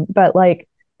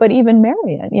 But even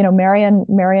Marion,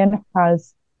 Marion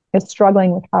is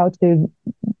struggling with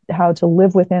how to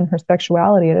live within her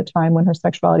sexuality at a time when her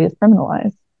sexuality is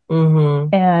criminalized. Hmm.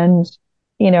 And,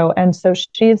 and so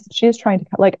she's trying to,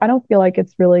 like, I don't feel like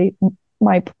it's really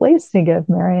my place to give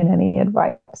Marion any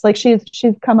advice. Like she's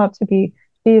come up to be,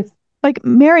 she's like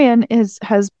Marion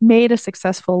has made a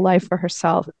successful life for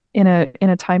herself in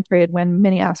a time period when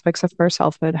many aspects of her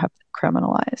selfhood have been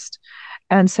criminalized.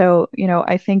 And so,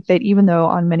 I think that even though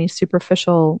on many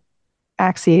superficial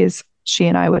axes, she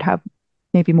and I would have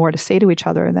maybe more to say to each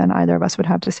other than either of us would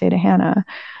have to say to Hannah.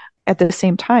 At the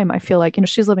same time, I feel like,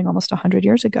 she's living almost 100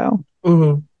 years ago.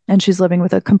 Hmm. And she's living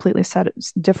with a completely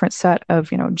different set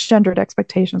of, gendered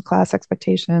expectations, class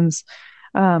expectations,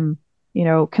 um,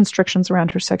 constrictions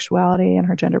around her sexuality and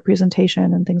her gender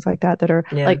presentation and things like that, that are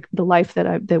Yeah. like the life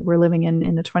that we're living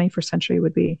in the 21st century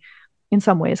would be in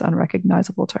some ways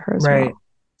unrecognizable to her as Right. well.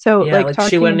 So Yeah. like Like she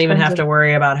talking in wouldn't even terms have of to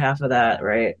worry about half of that.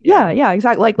 Right. yeah, Yeah. yeah,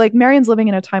 exactly. Like Marion's living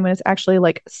in a time when it's actually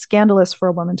like scandalous for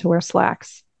a woman to wear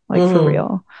slacks, like for Hmm.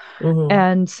 real. Hmm.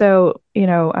 And so,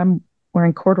 I'm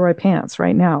wearing corduroy pants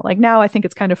right now. Like now I think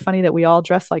it's kind of funny that we all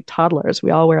dress like toddlers.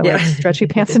 We all wear like Yeah. stretchy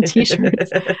pants and t-shirts.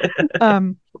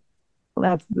 Um,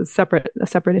 that's a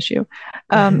separate issue.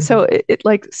 So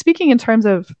like speaking in terms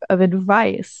of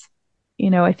advice,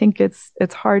 I think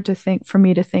it's hard to think for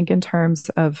me to think in terms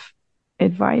of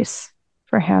advice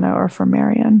for Hannah or for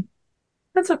Marion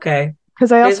That's okay.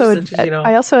 because I It's also just,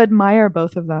 I also admire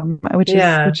both of them, which is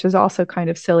yeah. which is also kind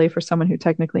of silly for someone who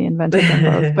technically invented them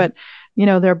both. But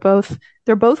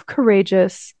they're both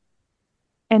courageous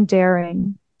and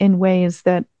daring in ways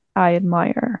that I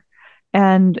admire.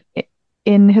 And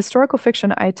in historical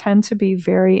fiction, I tend to be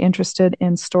very interested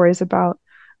in stories about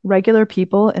regular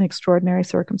people in extraordinary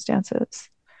circumstances.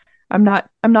 I'm not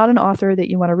an author that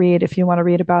you want to read if you want to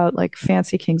read about like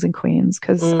fancy kings and queens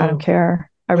because I don't Mm. care.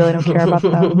 I really don't care about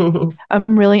them. I'm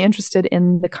really interested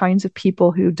in the kinds of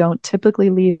people who don't typically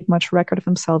leave much record of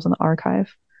themselves in the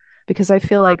archive because I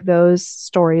feel like those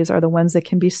stories are the ones that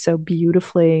can be so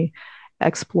beautifully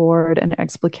explored and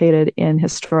explicated in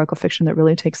historical fiction that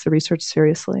really takes the research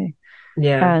seriously.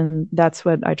 Yeah. And that's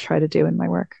what I try to do in my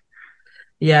work.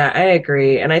 Yeah, I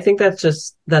agree. And I think that's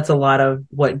a lot of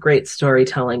what great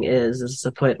storytelling is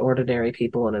to put ordinary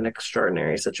people in an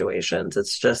extraordinary situations.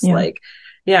 It's just Yeah. like,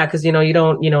 yeah, because you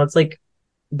don't, it's like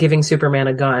giving Superman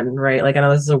a gun, right? Like I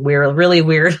know this is a weird, really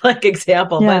weird like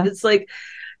example, but Yeah. it's like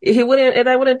he wouldn't and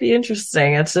that wouldn't be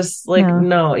interesting. It's just like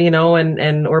No. no,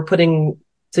 and or putting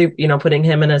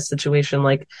him in a situation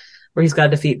like where he's got to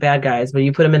defeat bad guys, but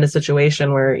you put him in a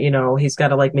situation where, you know, he's got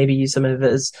to like maybe use some of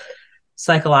his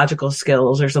psychological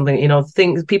skills or something, you know,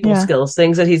 things, people Yeah. skills,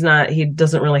 things that he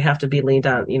doesn't really have to be leaned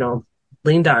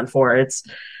on for. It's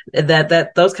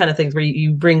that those kind of things where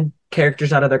you bring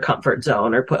characters out of their comfort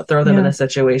zone or throw them in Yeah. a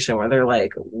situation where they're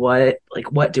like, what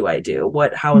do I do?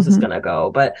 How is this Hmm. going to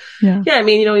go? But Yeah. yeah, I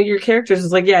mean, you know, your characters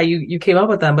is like, yeah, you came up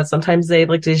with them, but sometimes they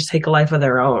like to just take a life of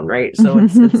their own. Right. So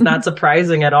it's not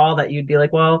surprising at all that you'd be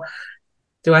like, well,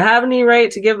 do I have any right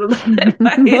to give them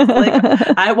advice?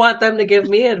 Like, I want them to give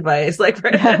me advice. Like,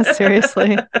 Yeah,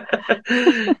 seriously.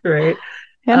 right.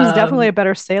 And he's definitely a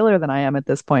better sailor than I am at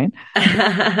this point.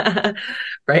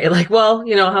 Right. Like, well,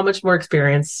 you know, how much more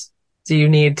experience do you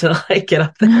need to like get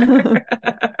up there?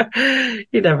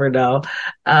 You never know.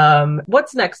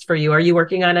 What's next for you? Are you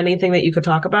working on anything that you could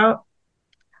talk about?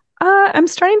 I'm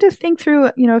starting to think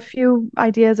through, a few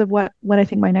ideas of what I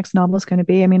think my next novel is going to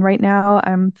be. I mean, right now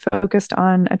I'm focused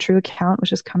on A True Account,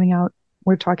 which is coming out.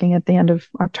 We're talking at the end of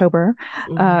October,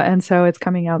 Mhm. and so it's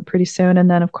coming out pretty soon. And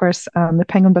then, of course, the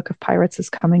Penguin Book of Pirates is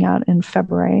coming out in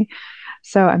February.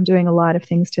 So I'm doing a lot of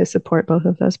things to support both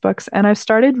of those books. And I've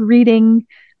started reading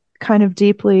kind of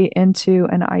deeply into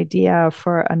an idea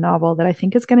for a novel that I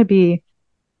think is going to be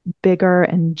bigger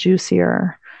and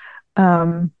juicier.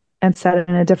 Um, and set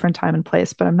in a different time and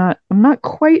place, but I'm not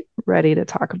quite ready to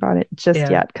talk about it just Yeah.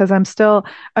 yet because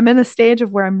I'm in the stage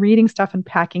of where I'm reading stuff and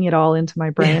packing it all into my Yeah.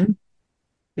 brain.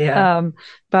 Yeah.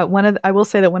 But I will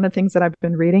say that one of the things that I've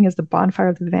been reading is The Bonfire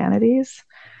of the Vanities,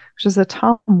 which is a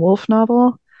Tom Wolfe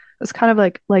novel. It's kind of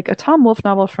like a Tom Wolfe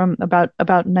novel from about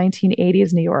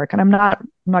 1980s New York. And I'm not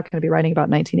going to be writing about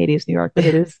 1980s New York, but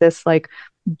it is this like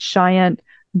giant,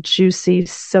 juicy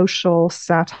social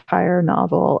satire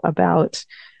novel about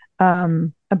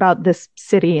this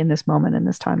city in this moment in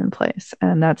this time and place.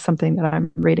 And that's something that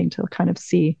I'm reading to kind of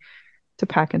see to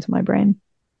pack into my brain.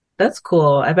 That's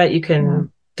cool. I bet you Yeah.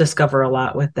 can discover a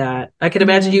lot with that. I could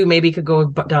imagine Yeah, you maybe could go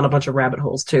down a bunch of rabbit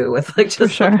holes too with like for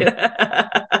just looking sure.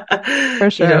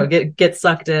 For you know, sure. get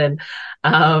sucked in.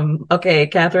 Okay,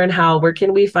 Katherine, Howe, where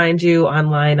can we find you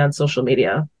online on social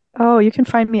media? Oh, you can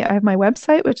find me. I have my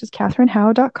website, which is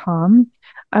katherinehowe.com.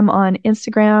 I'm on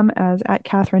Instagram as at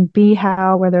Katherine B.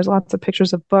 Howe, where there's lots of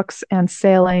pictures of books and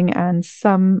sailing and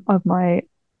some of my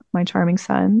charming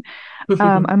son.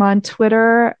 I'm on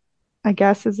Twitter. I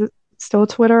guess is it still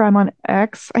Twitter? I'm on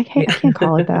X. I Yeah. can't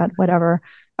call it that. Whatever.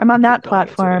 I'm on You keep that calling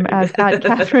it platform as at Twitter.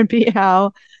 Katherine B.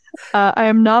 Howe. I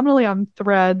am nominally on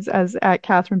Threads as at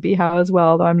Katherine B. Howe as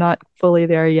well, though I'm not fully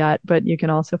there yet. But you can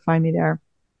also find me there.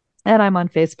 And I'm on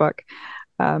Facebook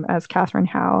as Katherine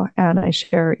Howe, and I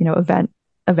share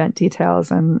event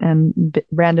details and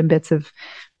random bits of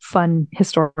fun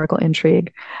historical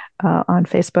intrigue on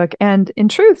Facebook. And in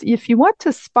truth, if you want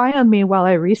to spy on me while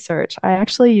I research, I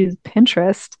actually use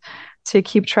Pinterest to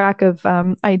keep track of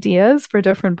ideas for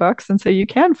different books. And so you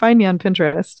can find me on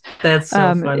Pinterest. That's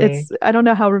so funny. I don't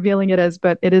know how revealing it is,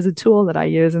 but it is a tool that I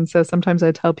use. And so sometimes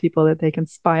I tell people that they can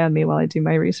spy on me while I do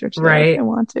my research there if they Right.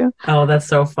 want to. Oh, that's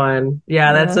so fun.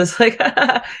 Yeah, that's Yeah. just like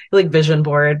like vision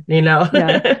board, you know.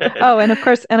 Yeah. Oh, and of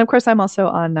course, I'm on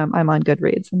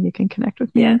Goodreads, and you can connect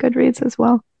with me on Yeah. Goodreads as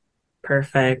well.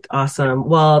 Perfect. Awesome.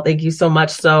 Well, thank you so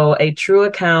much. So, A True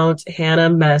Account,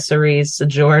 Hannah Massery's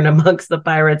Sojourn Amongst the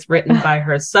Pirates, written by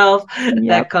herself, that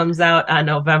Yep, comes out on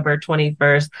November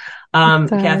 21st. it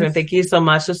Katherine, does. thank you so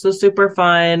much. This was super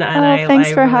fun. And Oh, I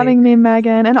thanks for really, having me,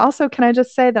 Megan. And also, can I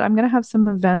just say that I'm going to have some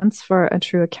events for A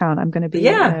True Account. I'm going to be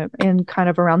yeah, in kind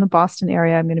of around the Boston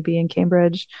area. I'm going to be in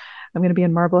Cambridge. I'm going to be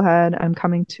in Marblehead. I'm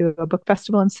coming to a book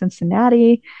festival in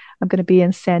Cincinnati. I'm going to be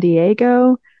in San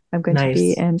Diego. I'm going to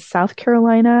be nice. in South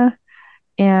Carolina.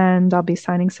 And I'll be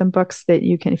signing some books that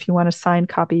you can, if you want a signed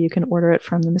copy, you can order it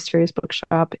from the Mysterious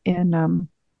Bookshop in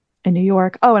New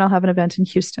York. Oh, and I'll have an event in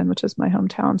Houston, which is my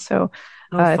hometown. So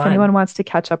Oh, if fun. anyone wants to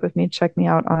catch up with me, check me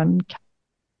out on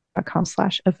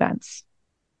com/events.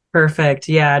 Perfect.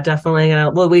 Yeah, definitely.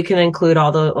 Well, we can include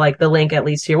all the link at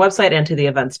least to your website and to the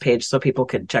events page so people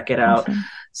could check it out, Awesome.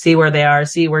 see where they are,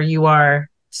 see where you are,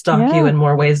 stalk you Yeah. in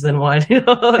more ways than one, you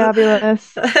know,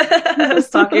 Fabulous.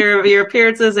 stalk your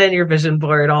appearances and your vision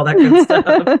board, all that good stuff.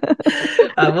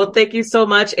 Well, thank you so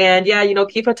much. And yeah, you know,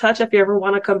 keep in touch. If you ever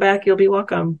want to come back, you'll be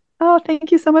welcome. Oh,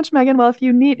 thank you so much, Megan. Well, if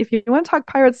you want to talk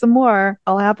pirates some more,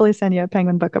 I'll happily send you a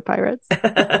Penguin Book of Pirates.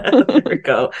 There we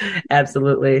go.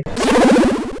 Absolutely.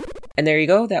 And there you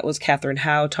go. That was Katherine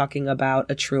Howe talking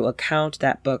about A True Account.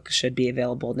 That book should be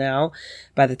available now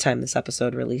by the time this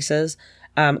episode releases.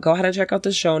 Go ahead and check out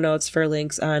the show notes for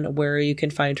links on where you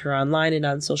can find her online and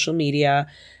on social media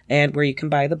and where you can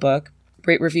buy the book.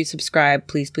 Rate, review, subscribe,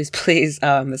 please, please, please.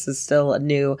 This is still a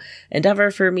new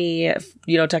endeavor for me,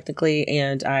 technically,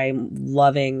 and I'm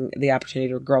loving the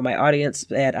opportunity to grow my audience,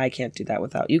 and I can't do that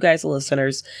without you guys, the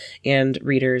listeners and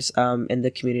readers in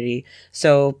the community.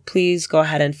 So please go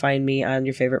ahead and find me on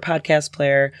your favorite podcast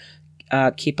player.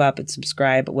 Keep up and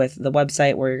subscribe with the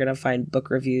website, where you're going to find book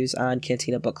reviews on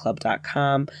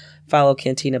cantinabookclub.com. Follow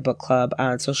Cantina Book Club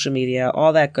on social media,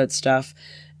 all that good stuff.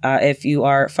 If you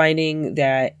are finding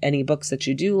that any books that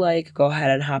you do like, go ahead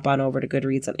and hop on over to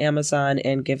Goodreads on Amazon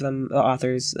and give them, the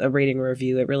authors, a rating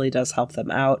review. It really does help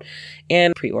them out,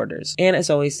 and pre-orders. And as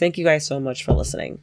always, thank you guys so much for listening.